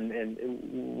that,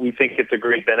 and we think it's a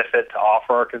great benefit to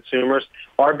offer our consumers.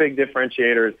 Our big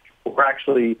differentiator is we're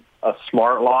actually a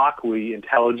smart lock. We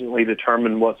intelligently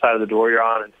determine what side of the door you're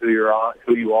on and who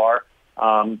you are.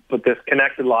 But this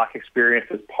connected lock experience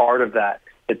is part of that.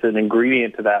 It's an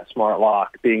ingredient to that smart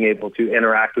lock, being able to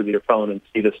interact with your phone and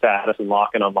see the status and lock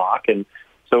and unlock. And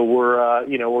so we're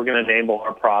going to enable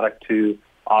our product to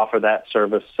offer that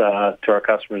service to our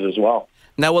customers as well.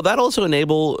 Now, will that also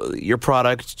enable your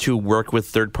product to work with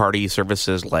third-party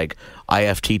services like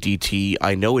IFTTT?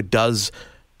 I know it does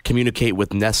communicate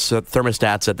with Nest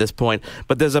thermostats at this point,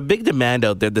 but there's a big demand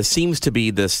out there. There seems to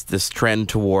be this trend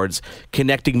towards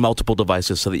connecting multiple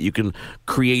devices so that you can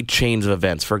create chains of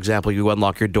events. For example, you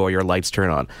unlock your door, your lights turn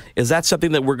on. Is that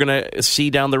something that we're going to see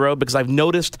down the road? Because I've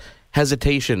noticed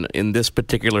hesitation in this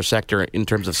particular sector in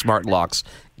terms of smart locks,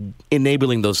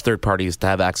 enabling those third parties to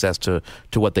have access to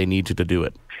what they need to do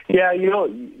it. Yeah,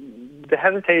 the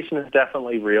hesitation is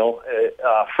definitely real.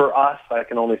 For us, I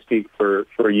can only speak for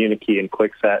YuniKey and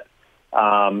QuickSet.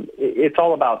 It's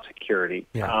all about security.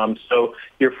 Yeah. So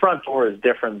your front door is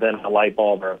different than a light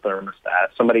bulb or a thermostat.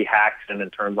 If somebody hacks in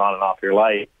and turns on and off your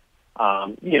light,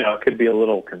 it could be a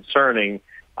little concerning,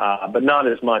 but not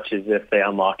as much as if they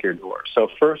unlock your door. So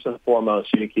first and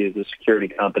foremost, YuniKey is a security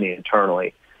company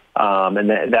internally. And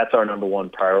that's our number one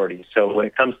priority. So when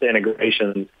it comes to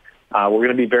integrations, we're going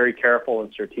to be very careful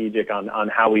and strategic on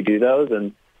how we do those.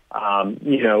 And,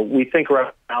 we think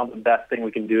right now the best thing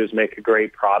we can do is make a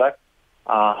great product.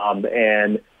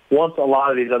 And once a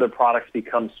lot of these other products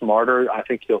become smarter, I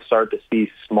think you'll start to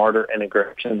see smarter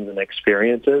integrations and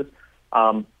experiences.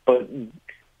 But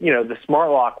the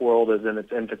smart lock world is in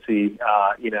its infancy,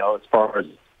 as far as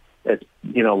its,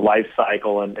 life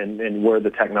cycle and where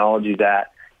the technology's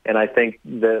at. And I think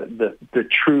the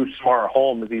true smart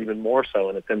home is even more so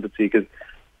in its infancy because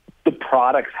the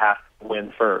products have to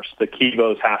win first. The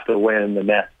Kivos have to win, the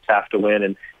Nests have to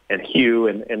win, and Hue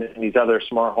and these other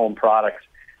smart home products,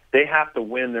 they have to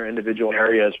win their individual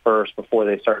areas first before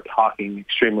they start talking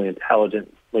extremely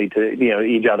intelligently to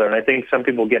each other. And I think some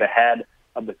people get ahead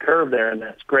of the curve there, and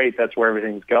that's great. That's where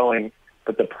everything's going.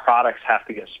 But the products have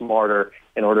to get smarter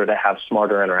in order to have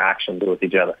smarter interactions with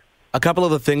each other. A couple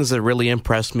of the things that really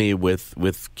impressed me with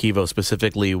Kivo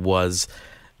specifically was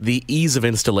the ease of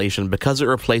installation because it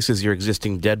replaces your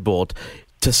existing deadbolt.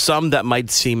 To some, that might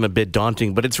seem a bit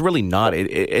daunting, but it's really not.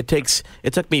 It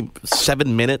took me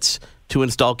 7 minutes to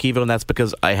install Kivo, and that's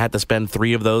because I had to spend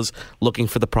 3 of those looking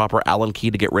for the proper Allen key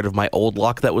to get rid of my old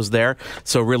lock that was there.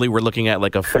 So really, we're looking at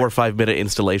like a 4 or 5 minute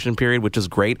installation period, which is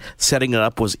great. Setting it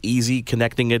up was easy.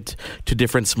 Connecting it to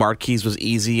different smart keys was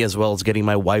easy, as well as getting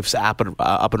my wife's app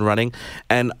up and running.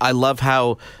 And I love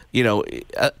how,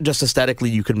 just aesthetically,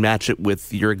 you can match it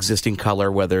with your existing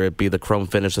color, whether it be the chrome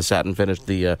finish, the satin finish,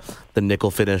 the nickel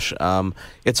finish.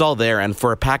 It's all there. And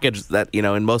for a package that,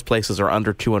 in most places are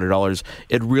under $200,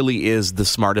 it really is the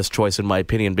smartest choice, in my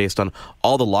opinion, based on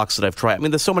all the locks that I've tried. I mean,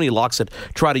 there's so many locks that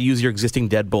try to use your existing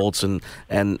deadbolts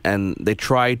and they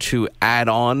try to add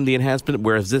on the enhancement,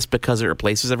 whereas this, because it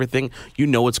replaces everything,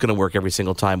 it's going to work every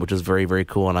single time, which is very, very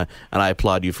cool, and I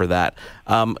applaud you for that.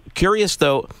 Curious,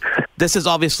 though, this is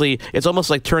obviously, it's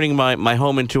almost like turning my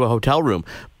home into a hotel room,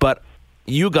 but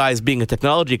you guys, being a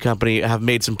technology company, have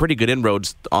made some pretty good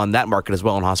inroads on that market as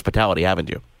well in hospitality, haven't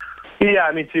you? Yeah,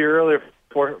 I mean, to your earlier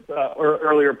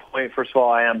point, first of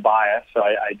all, I am biased, so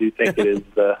I do think it is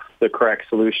the correct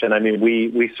solution. I mean,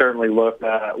 we certainly looked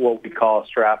at what we call a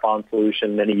strap-on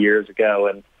solution many years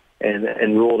ago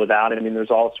and ruled it out. I mean,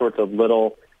 there's all sorts of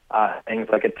little things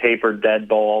like a tapered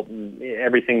deadbolt and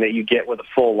everything that you get with a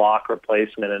full lock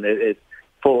replacement, and it's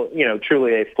full,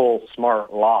 truly a full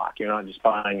smart lock. You're not just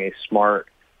buying a smart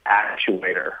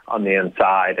actuator on the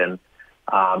inside. And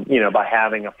by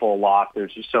having a full lock,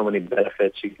 there's just so many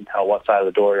benefits. You can tell what side of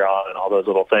the door you're on and all those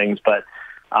little things. But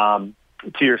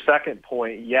to your second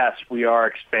point, yes, we are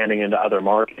expanding into other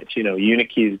markets.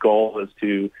 Unikey's goal is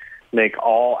to make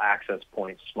all access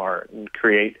points smart and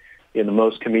create the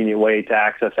most convenient way to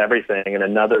access everything. And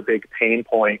another big pain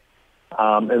point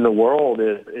in the world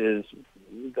is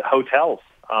the hotels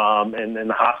and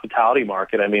the hospitality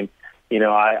market. I mean,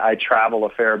 I travel a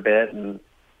fair bit, and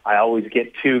I always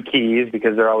get 2 keys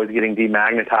because they're always getting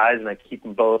demagnetized, and I keep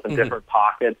them both in different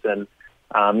pockets. And,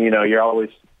 you're always,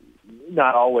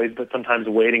 not always, but sometimes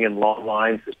waiting in long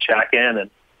lines to check in. And,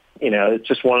 it's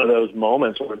just one of those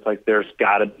moments where it's like there's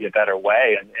got to be a better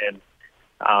way. And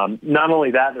not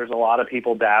only that, there's a lot of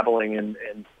people dabbling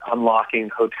in unlocking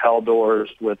hotel doors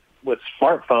with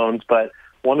smartphones, but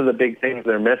one of the big things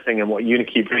they're missing and what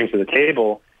Unikey brings to the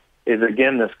table is,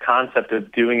 again, this concept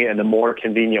of doing it in a more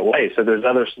convenient way. So there's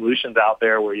other solutions out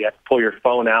there where you have to pull your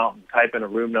phone out and type in a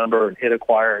room number and hit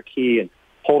acquire a key and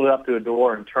hold it up to a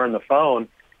door and turn the phone.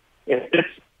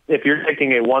 If you're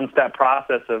taking a one-step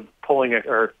process of pulling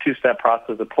or two-step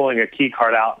process of pulling a key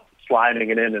card out, sliding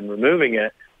it in and removing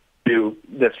it, to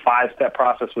this 5-step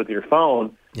process with your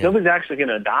phone, nobody's actually going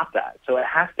to adopt that. So it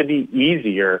has to be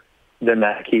easier than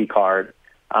that key card.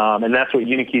 And that's what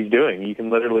Unikey's doing. You can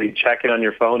literally check it on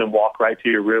your phone and walk right to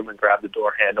your room and grab the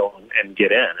door handle and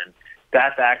get in. And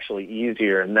that's actually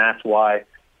easier, and that's why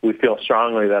we feel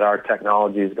strongly that our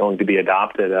technology is going to be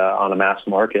adopted on a mass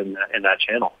market in that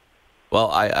channel. Well,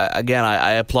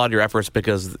 I applaud your efforts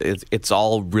because it's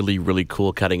all really, really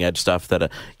cool cutting-edge stuff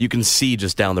that you can see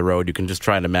just down the road. You can just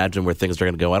try and imagine where things are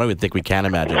going to go. I don't even think we can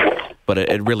imagine, but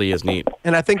it really is neat.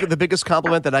 And I think the biggest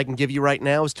compliment that I can give you right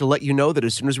now is to let you know that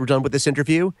as soon as we're done with this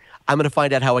interview, I'm going to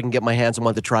find out how I can get my hands on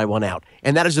one to try one out.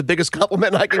 And that is the biggest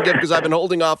compliment I can give because I've been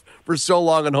holding off for so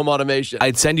long on home automation.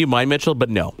 I'd send you mine, Mitchell, but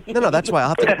no. No, that's why I'll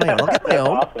have to get my own. I'll get my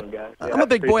own. Awesome, guys. Yeah, I'm a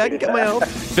big boy. I can get my own.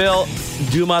 Phil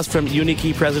Dumas from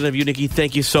Unikey, president of Unikey,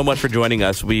 thank you so much for joining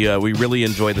us. We really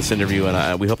enjoyed this interview,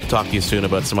 and we hope to talk to you soon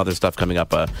about some other stuff coming up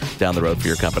down the road for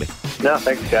your company. No,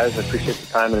 thanks, guys. I appreciate the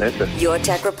time and interest. Your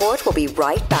Tech Report will be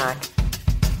right back.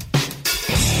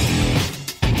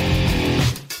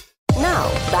 Now, Now,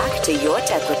 back to your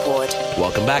Tech Report.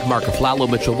 Welcome back. Mark Aflalo,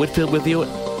 Mitchell Whitfield with you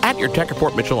at Your Tech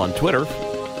Report. Mitchell on Twitter,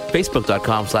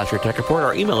 Facebook.com/Your Tech Report.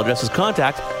 Our email address is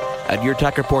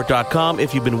contact@YourTechReport.com.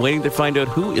 If you've been waiting to find out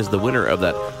who is the winner of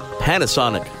that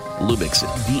Panasonic Lumix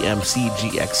DMC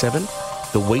GX7,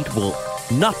 the wait will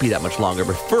not be that much longer.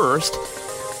 But first,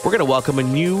 we're going to welcome a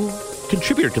new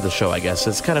contributor to the show, I guess.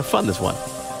 It's kind of fun, this one.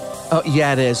 Oh,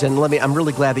 yeah, it is. And I'm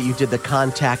really glad that you did the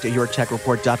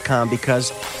contact@YourTechReport.com,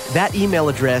 because that email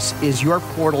address is your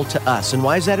portal to us. And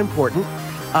why is that important?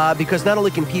 Because not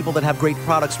only can people that have great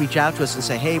products reach out to us and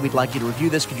say, hey, we'd like you to review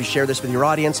this, could you share this with your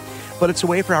audience? But it's a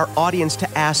way for our audience to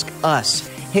ask us,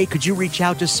 hey, could you reach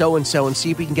out to so-and-so and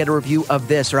see if we can get a review of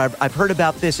this? Or I've heard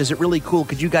about this. Is it really cool?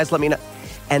 Could you guys let me know?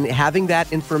 And having that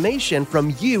information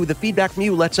from you, the feedback from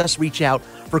you, lets us reach out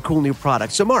for cool new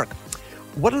products. So, Mark,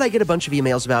 what did I get a bunch of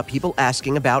emails about? People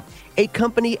asking about a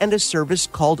company and a service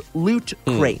called Loot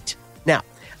Crate. Now,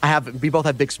 we both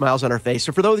have big smiles on our face.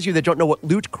 So for those of you that don't know what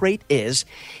Loot Crate is,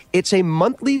 it's a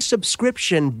monthly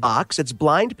subscription box. It's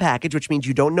blind package, which means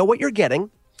you don't know what you're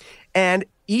getting. And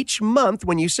each month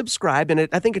when you subscribe, and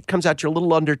I think it comes out to a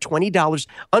little under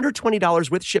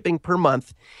 $20 with shipping per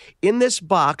month. In this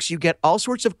box, you get all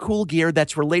sorts of cool gear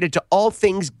that's related to all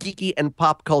things geeky and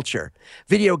pop culture.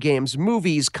 Video games,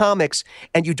 movies, comics,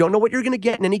 and you don't know what you're going to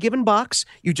get in any given box.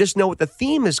 You just know what the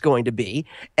theme is going to be,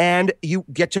 and you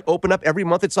get to open up every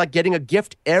month. It's like getting a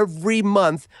gift every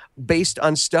month based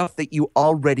on stuff that you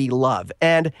already love.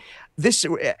 And this,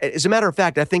 as a matter of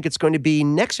fact, I think it's going to be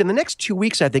in the next 2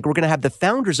 weeks, I think we're going to have the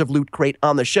founders of Loot Crate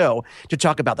on the show to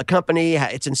talk about the company,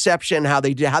 its inception, how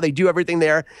they do everything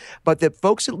there. But the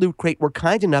folks at Loot Crate were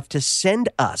kind enough to send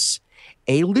us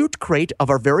a Loot Crate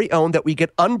of our very own that we get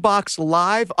unboxed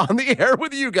live on the air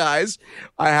with you guys.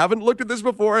 I haven't looked at this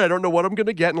before. I don't know what I'm going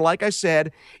to get. And like I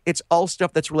said, it's all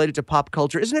stuff that's related to pop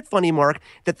culture. Isn't it funny, Mark,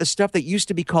 that the stuff that used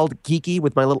to be called geeky,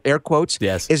 with my little air quotes,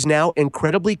 is now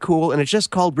incredibly cool, and it's just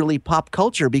called really pop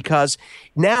culture, because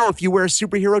now if you wear a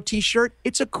superhero t-shirt,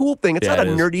 it's a cool thing. It's not a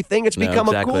nerdy thing. It's become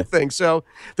a cool thing. So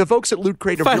the folks at Loot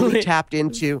Crate have really tapped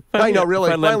into... I know, really.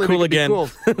 Finally cool again.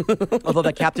 Cool. Although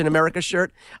that Captain America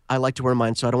shirt, I like to wear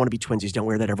mine, so I don't want to be twinsies. Don't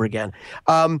wear that ever again.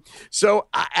 So,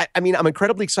 I mean, I'm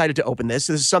incredibly excited to open this.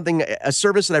 This is a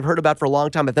service that I've heard about for a long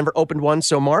time. I've never opened one.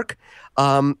 So, Mark,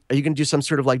 are you going to do some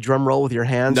sort of like drum roll with your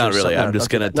hands? Not really. I'm just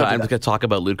going to talk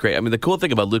about Loot Crate. I mean, the cool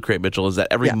thing about Loot Crate, Mitchell, is that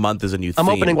every month is a new theme.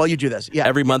 I'm opening while you do this. Yeah.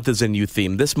 Every month is a new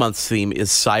theme. This month's theme is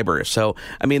cyber. So,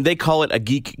 I mean, they call it a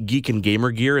geek and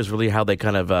gamer gear is really how they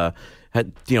kind of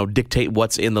dictate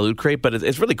what's in the Loot Crate, but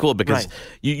it's really cool because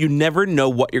you never know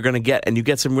what you're going to get, and you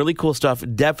get some really cool stuff,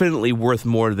 definitely worth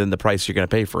more than the price you're going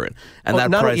to pay for it. And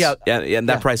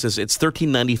that price is it's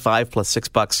 $13.95 plus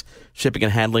 $6 shipping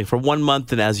and handling for 1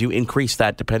 month, and as you increase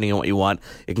that, depending on what you want,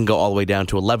 it can go all the way down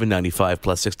to $11.95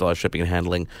 plus $6 shipping and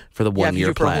handling for the 1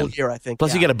 year plan. For a whole year, I think.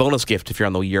 Plus, you get a bonus gift if you're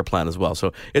on the year plan as well.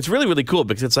 So it's really, really cool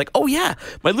because it's like, oh yeah,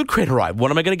 my Loot Crate arrived.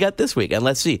 What am I going to get this week? And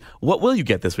let's see, what will you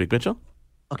get this week, Mitchell?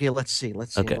 Okay, let's see.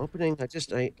 Okay. I'm opening.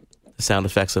 The sound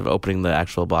effects of opening the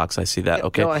actual box. I see that. Yeah,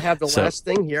 okay. No, I have the last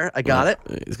thing here. I got it.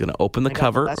 He's going to open the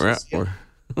cover.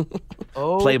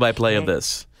 Play-by-play of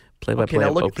this. Play-by-play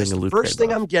of opening a Loot Crate. First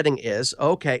thing I'm getting is,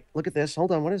 okay, look at this.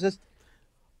 Hold on. What is this?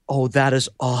 Oh, that is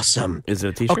awesome. Is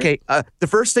it a t-shirt? Okay, the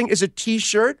first thing is a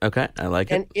t-shirt. Okay, I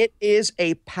like it. And it is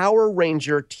a Power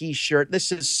Ranger t-shirt.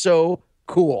 This is so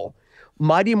cool.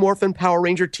 Mighty Morphin Power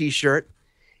Ranger t-shirt.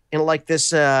 And like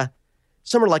this...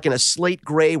 somewhere like in a slate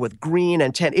gray with green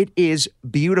and tan. It is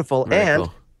beautiful. Very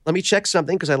cool. Let me check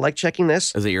something because I like checking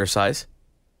this. Is it your size?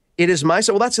 It is my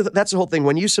size. Well, that's the whole thing.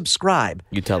 When you subscribe,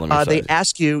 you tell them your size. They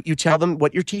ask you tell them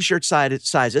what your t-shirt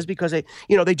size is, because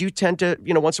they do tend to,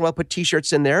 once in a while put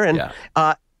t-shirts in there. And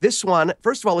this one,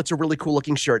 first of all, it's a really cool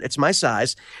looking shirt. It's my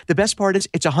size. The best part is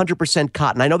it's 100%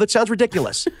 cotton. I know that sounds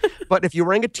ridiculous, but if you're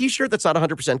wearing a t-shirt that's not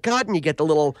 100% cotton, you get the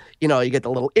little,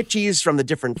 itchies from the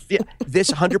different, this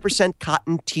 100%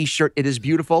 cotton t-shirt, it is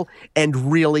beautiful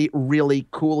and really, really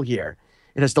cool here.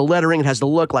 It has the lettering. It has the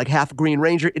look like half Green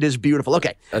Ranger. It is beautiful.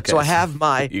 Okay. So I have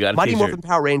my Mighty Morphin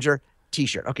Power Ranger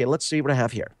t-shirt. Okay, let's see what I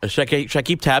have here. Should I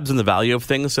keep tabs on the value of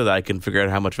things so that I can figure out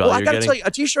how much value you're getting? Well, I got to tell you,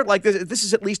 a t-shirt like this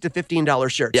is at least a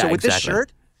 $15 shirt. Yeah, so with this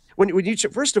shirt, when you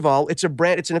first of all, it's a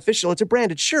branded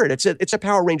shirt. It's a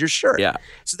Power Ranger shirt. Yeah.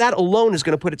 So that alone is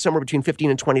going to put it somewhere between $15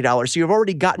 and $20. So you've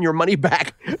already gotten your money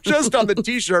back just on the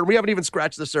t-shirt. We haven't even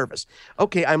scratched the surface.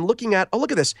 Okay, I'm looking at. Oh,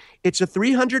 look at this. It's a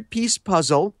 300-piece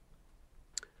puzzle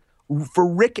for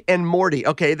Rick and Morty.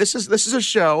 Okay, this is a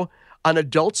show on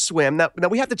Adult Swim. Now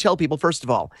we have to tell people, first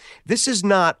of all, this is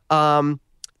not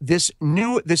this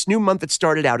new month that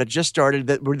started out. It just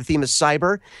started where the theme is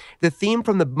cyber. The theme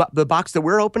from the box that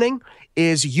we're opening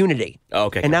is Unity. Oh,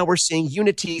 okay. And now we're seeing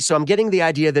Unity. So I'm getting the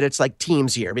idea that it's like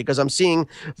teams here because I'm seeing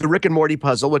the Rick and Morty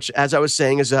puzzle, which, as I was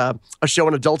saying, is a show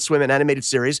on Adult Swim, an animated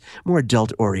series, more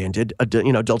adult-oriented,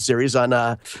 adult series on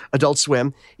Adult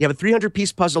Swim. You have a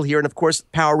 300-piece puzzle here. And, of course,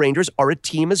 Power Rangers are a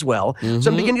team as well. Mm-hmm.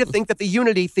 So I'm beginning to think that the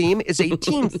Unity theme is a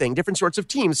team thing, different sorts of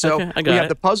teams. So we have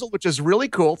the puzzle, which is really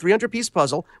cool, 300-piece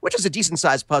puzzle, which is a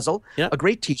decent-sized puzzle, a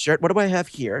great T-shirt. What do I have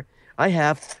here? I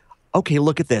have... Okay,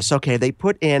 look at this. Okay, they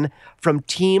put in from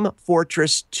Team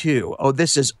Fortress 2. Oh,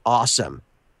 this is awesome.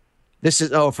 This is,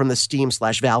 from the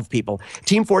Steam/Valve people.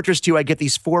 Team Fortress 2, I get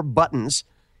these 4 buttons,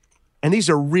 and these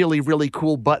are really, really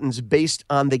cool buttons based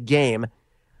on the game.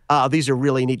 These are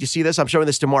really neat. You see this? I'm showing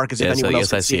this to Mark as if anyone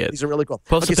else can see it. These are really cool.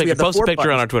 Post a picture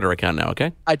on our Twitter account now,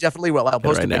 okay? I definitely will. I'll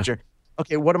post a picture. Now.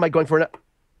 Okay, what am I going for now?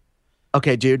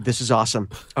 Okay, dude, this is awesome.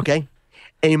 Okay?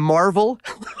 A Marvel...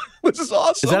 This is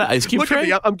awesome. Is that an ice cube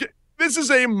tray? This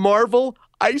is a Marvel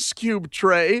ice cube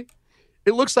tray.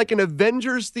 It looks like an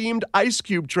Avengers-themed ice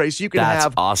cube tray, so you can have...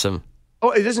 That's awesome. Oh,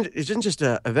 it isn't just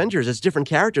Avengers. It's different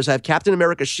characters. I have Captain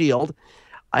America's shield.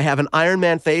 I have an Iron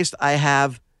Man face. I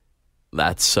have...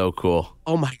 That's so cool.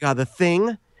 Oh, my God. The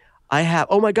Thing. I have...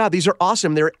 Oh, my God. These are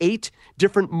awesome. There are 8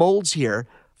 different molds here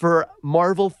for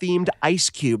Marvel-themed ice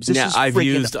cubes. This is I've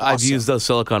used awesome. those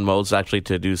silicone molds actually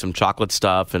to do some chocolate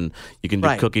stuff, and you can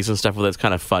do cookies and stuff with it. It's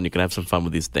kind of fun. You can have some fun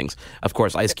with these things. Of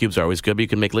course, ice cubes are always good, but you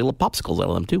can make little popsicles out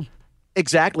of them too.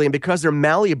 Exactly, and because they're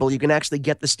malleable, you can actually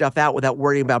get the stuff out without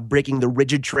worrying about breaking the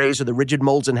rigid trays or the rigid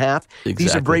molds in half. Exactly.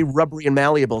 These are very rubbery and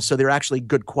malleable, so they're actually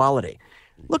good quality.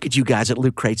 Look at you guys at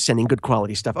Loot Crate sending good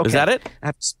quality stuff. Okay. Is that it?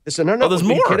 No, there's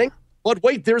more. Are you kidding? But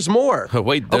wait, there's more.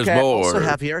 Wait, there's more.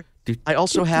 I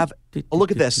also have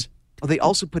look at this. Oh, they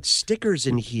also put stickers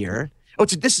in here. Oh,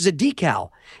 this is a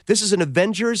decal. This is an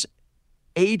Avengers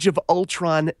Age of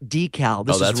Ultron decal.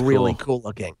 This is really cool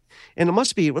looking. And it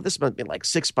must be, this must be like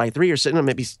 6x3 or something,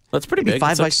 maybe that's pretty big.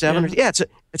 5x7. Yeah,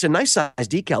 it's a nice size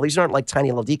decal. These aren't like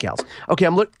tiny little decals. Okay,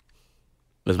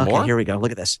 There's more? Here we go. Look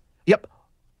at this. Yep.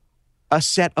 A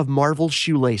set of Marvel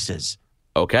shoelaces.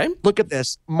 Okay. Look at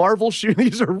this. Marvel shoes.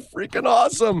 These are freaking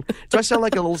awesome. Do I sound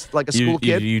like a school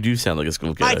kid? You do sound like a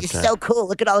school kid. It's so cool.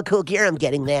 Look at all the cool gear I'm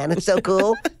getting, man. It's so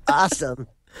cool. Awesome.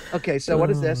 Okay, so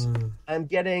what is this? I'm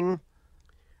getting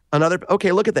another.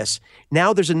 Okay, look at this.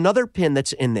 Now there's another pin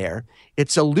that's in there.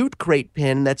 It's a Loot Crate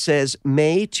pin that says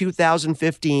May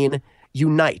 2015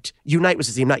 Unite. Unite was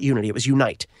his name, not Unity. It was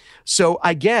Unite. So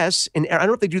I guess, and I don't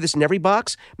know if they do this in every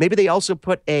box, maybe they also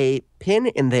put a pin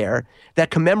in there that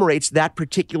commemorates that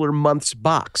particular month's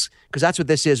box, because that's what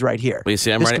this is right here. Well, you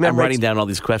see, I'm writing down all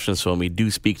these questions, so when we do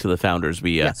speak to the founders,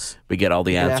 we get all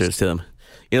the answers to them.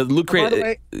 Loot Crate. By the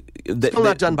way, still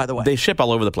not done, by the way. They ship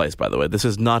all over the place, by the way. This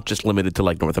is not just limited to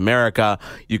like North America.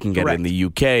 You can get it in the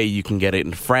UK. You can get it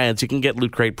in France. You can get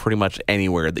Loot Crate pretty much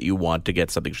anywhere that you want to get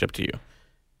something shipped to you.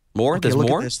 More? Okay, There's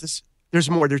more? There's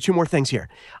more. There are 2 more things here.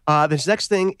 This next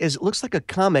thing it looks like a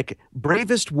comic,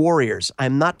 Bravest Warriors.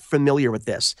 I'm not familiar with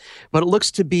this, but it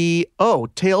looks to be,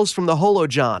 Tales from the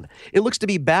Holo-John. It looks to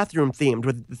be bathroom themed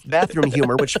with bathroom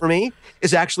humor, which for me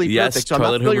is actually perfect. So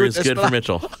toilet humor is good for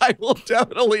Mitchell. I will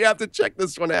definitely have to check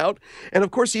this one out. And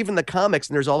of course, even the comics,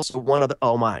 and there's also one other,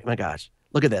 oh my gosh.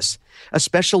 Look at this. A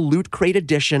special Loot Crate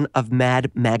edition of Mad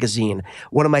Magazine.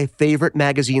 One of my favorite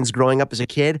magazines growing up as a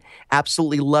kid.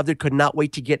 Absolutely loved it. Could not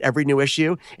wait to get every new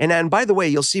issue. And by the way,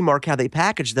 you'll see, Mark, how they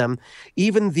package them.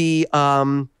 Even the,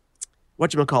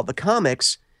 the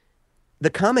comics, the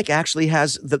comic actually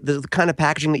has the kind of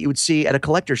packaging that you would see at a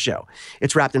collector show.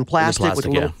 It's wrapped in plastic with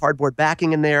a little cardboard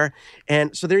backing in there.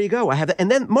 And so there you go. I have that. And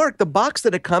then, Mark, the box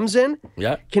that it comes in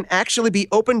can actually be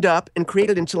opened up and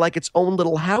created into like its own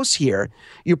little house here.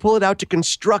 You pull it out to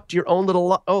construct your own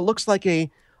little, it looks like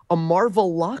a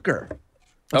Marvel locker.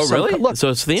 Oh, really? Look, so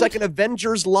it's themed? It's like an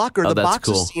Avengers locker. The box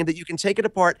is themed that you can take it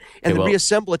apart and then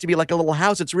reassemble it to be like a little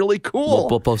house. It's really cool.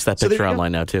 We'll post that picture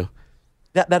online now, too.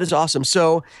 That is awesome.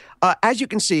 So as you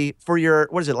can see, for your,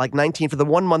 what is it, like 19 for the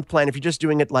 1 month plan, if you're just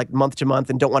doing it like month to month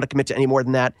and don't want to commit to any more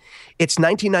than that, it's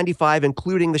 $19.95,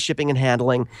 including the shipping and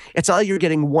handling. It's not like you're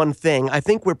getting one thing. I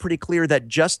think we're pretty clear that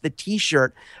just the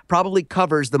T-shirt probably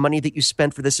covers the money that you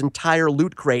spent for this entire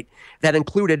Loot Crate that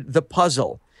included the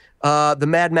puzzle, the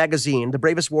Mad Magazine, the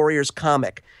Bravest Warriors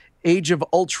comic, Age of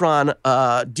Ultron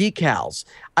decals,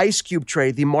 Ice Cube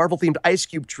tray, the Marvel-themed Ice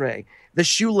Cube tray, the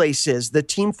shoelaces, the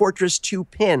Team Fortress 2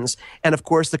 pins, and, of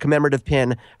course, the commemorative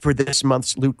pin for this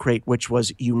month's Loot Crate, which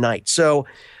was Unite. So,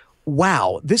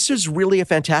 wow, this is really a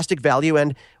fantastic value.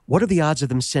 And What are the odds of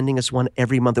them sending us one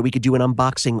every month that we could do an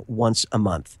unboxing once a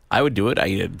month? I would do it,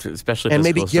 especially. And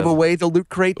maybe give away the Loot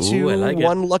Crate to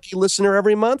one lucky listener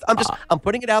every month. I'm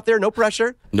putting it out there. No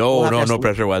pressure. No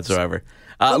pressure whatsoever.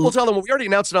 We'll tell them. We already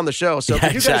announced it on the show, so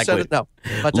you guys said it. No,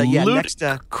 but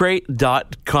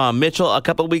LootCrate.com. Mitchell, a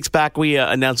couple of weeks back, we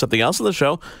announced something else on the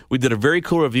show. We did a very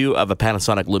cool review of a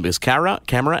Panasonic Lumix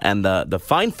camera, and the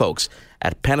fine folks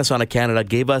at Panasonic Canada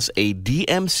gave us a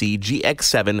DMC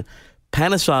GX7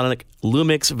 Panasonic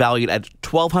Lumix valued at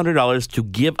 $1,200 to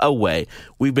give away.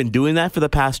 We've been doing that for the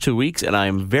past 2 weeks, and I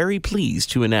am very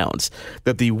pleased to announce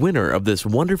that the winner of this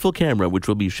wonderful camera, which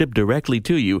will be shipped directly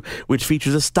to you, which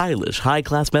features a stylish,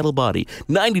 high-class metal body,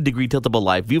 90-degree tiltable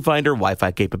live viewfinder,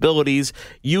 Wi-Fi capabilities.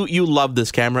 You love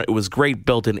this camera. It was great,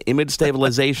 built-in image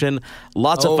stabilization,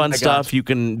 lots of fun stuff. You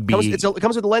can be... It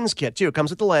comes with a lens kit, too. It comes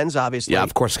with the lens, obviously. Yeah,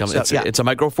 of course. It's a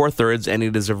Micro Four Thirds, and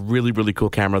it is a really, really cool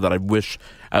camera that I wish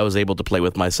I was able to play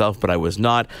with myself, but I was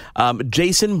not.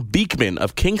 Jason Beekman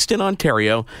of Kingston,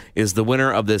 Ontario, is the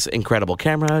winner of this incredible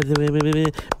camera.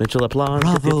 Mitchell, applause.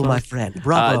 Bravo, my friend.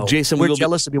 Bravo. Jason, we're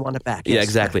jealous that we want it back. Yes. Yeah,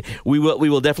 exactly. We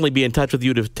will definitely be in touch with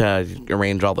you to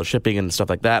arrange all the shipping and stuff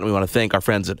like that. And we want to thank our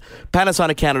friends at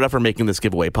Panasonic Canada for making this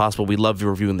giveaway possible. We love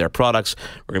reviewing their products.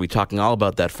 We're going to be talking all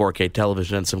about that 4K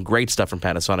television and some great stuff from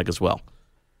Panasonic as well.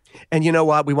 And you know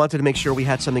what? We wanted to make sure we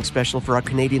had something special for our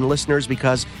Canadian listeners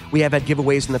because we have had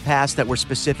giveaways in the past that were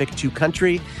specific to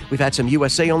country. We've had some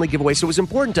USA-only giveaways. So it was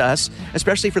important to us,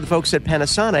 especially for the folks at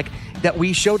Panasonic, that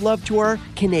we showed love to our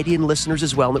Canadian listeners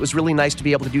as well. And it was really nice to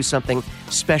be able to do something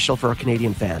special for our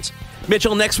Canadian fans.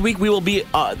 Mitchell, next week we will be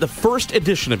the first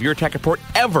edition of Your Tech Report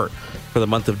ever for the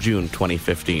month of June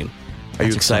 2015. Are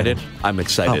you excited? I'm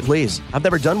excited. Oh, please. I've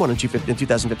never done one in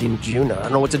 2015 June. I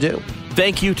don't know what to do.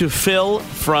 Thank you to Phil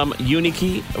from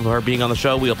Unikey for being on the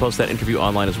show. We'll post that interview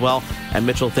online as well. And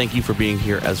Mitchell, thank you for being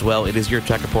here as well. It is Your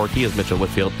Tech Report. He is Mitchell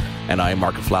Whitfield, and I am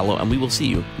Mark Aflalo, and we will see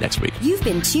you next week. You've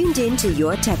been tuned in to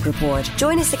Your Tech Report.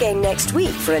 Join us again next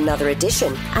week for another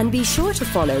edition. And be sure to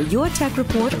follow Your Tech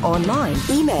Report online.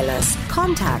 Email us,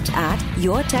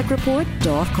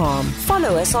 contact@yourtechreport.com.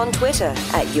 Follow us on Twitter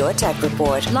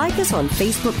 @YourTechReport. Like us on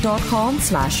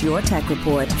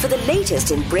Facebook.com/YourTechReport for the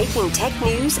latest in breaking tech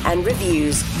news and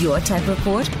reviews.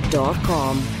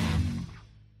 YourTechReport.com.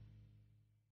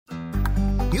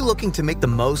 You looking to make the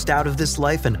most out of this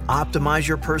life and optimize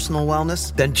your personal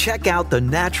wellness? Then check out the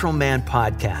Natural Man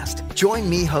Podcast. Join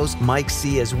me, host Mike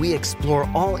C., as we explore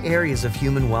all areas of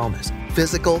human wellness,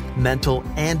 physical, mental,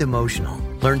 and emotional.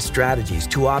 Learn strategies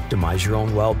to optimize your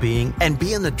own well-being and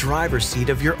be in the driver's seat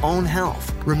of your own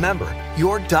health. Remember,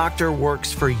 your doctor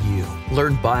works for you.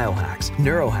 Learn biohacks,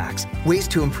 neurohacks, ways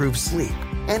to improve sleep,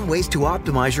 and ways to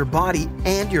optimize your body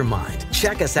and your mind.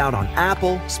 Check us out on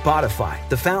Apple, Spotify,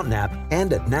 the Fountain app,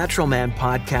 and at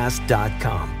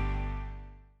naturalmanpodcast.com.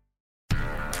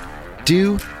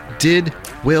 Do, Did,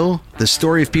 Will, the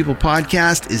Story of People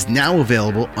podcast is now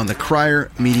available on the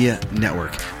Crier Media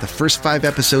Network. The first 5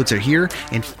 episodes are here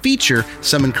and feature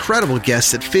some incredible guests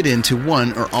that fit into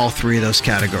one or all 3 of those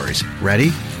categories.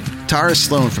 Ready? Tara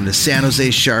Sloan from the San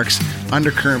Jose Sharks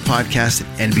Undercurrent podcast at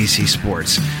NBC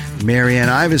Sports. Marianne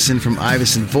Iveson from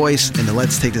Iveson Voice and the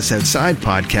Let's Take This Outside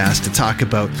podcast to talk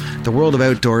about the world of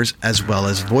outdoors as well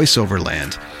as voiceover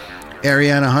land.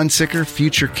 Ariana Hunsicker,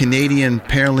 future Canadian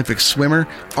Paralympic swimmer,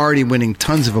 already winning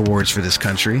tons of awards for this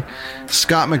country.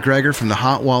 Scott McGregor from the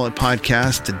Hot Wallet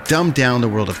podcast to dumb down the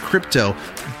world of crypto,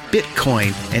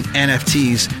 Bitcoin, and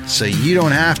NFTs so you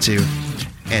don't have to.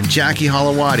 And Jackie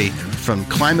Holowati from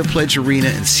Climate Pledge Arena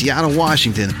in Seattle,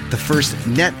 Washington, the first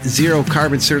net zero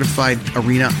carbon certified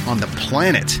arena on the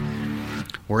planet.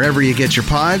 Wherever you get your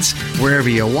pods, wherever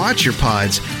you watch your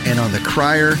pods, and on the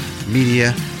Crier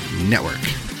Media Network.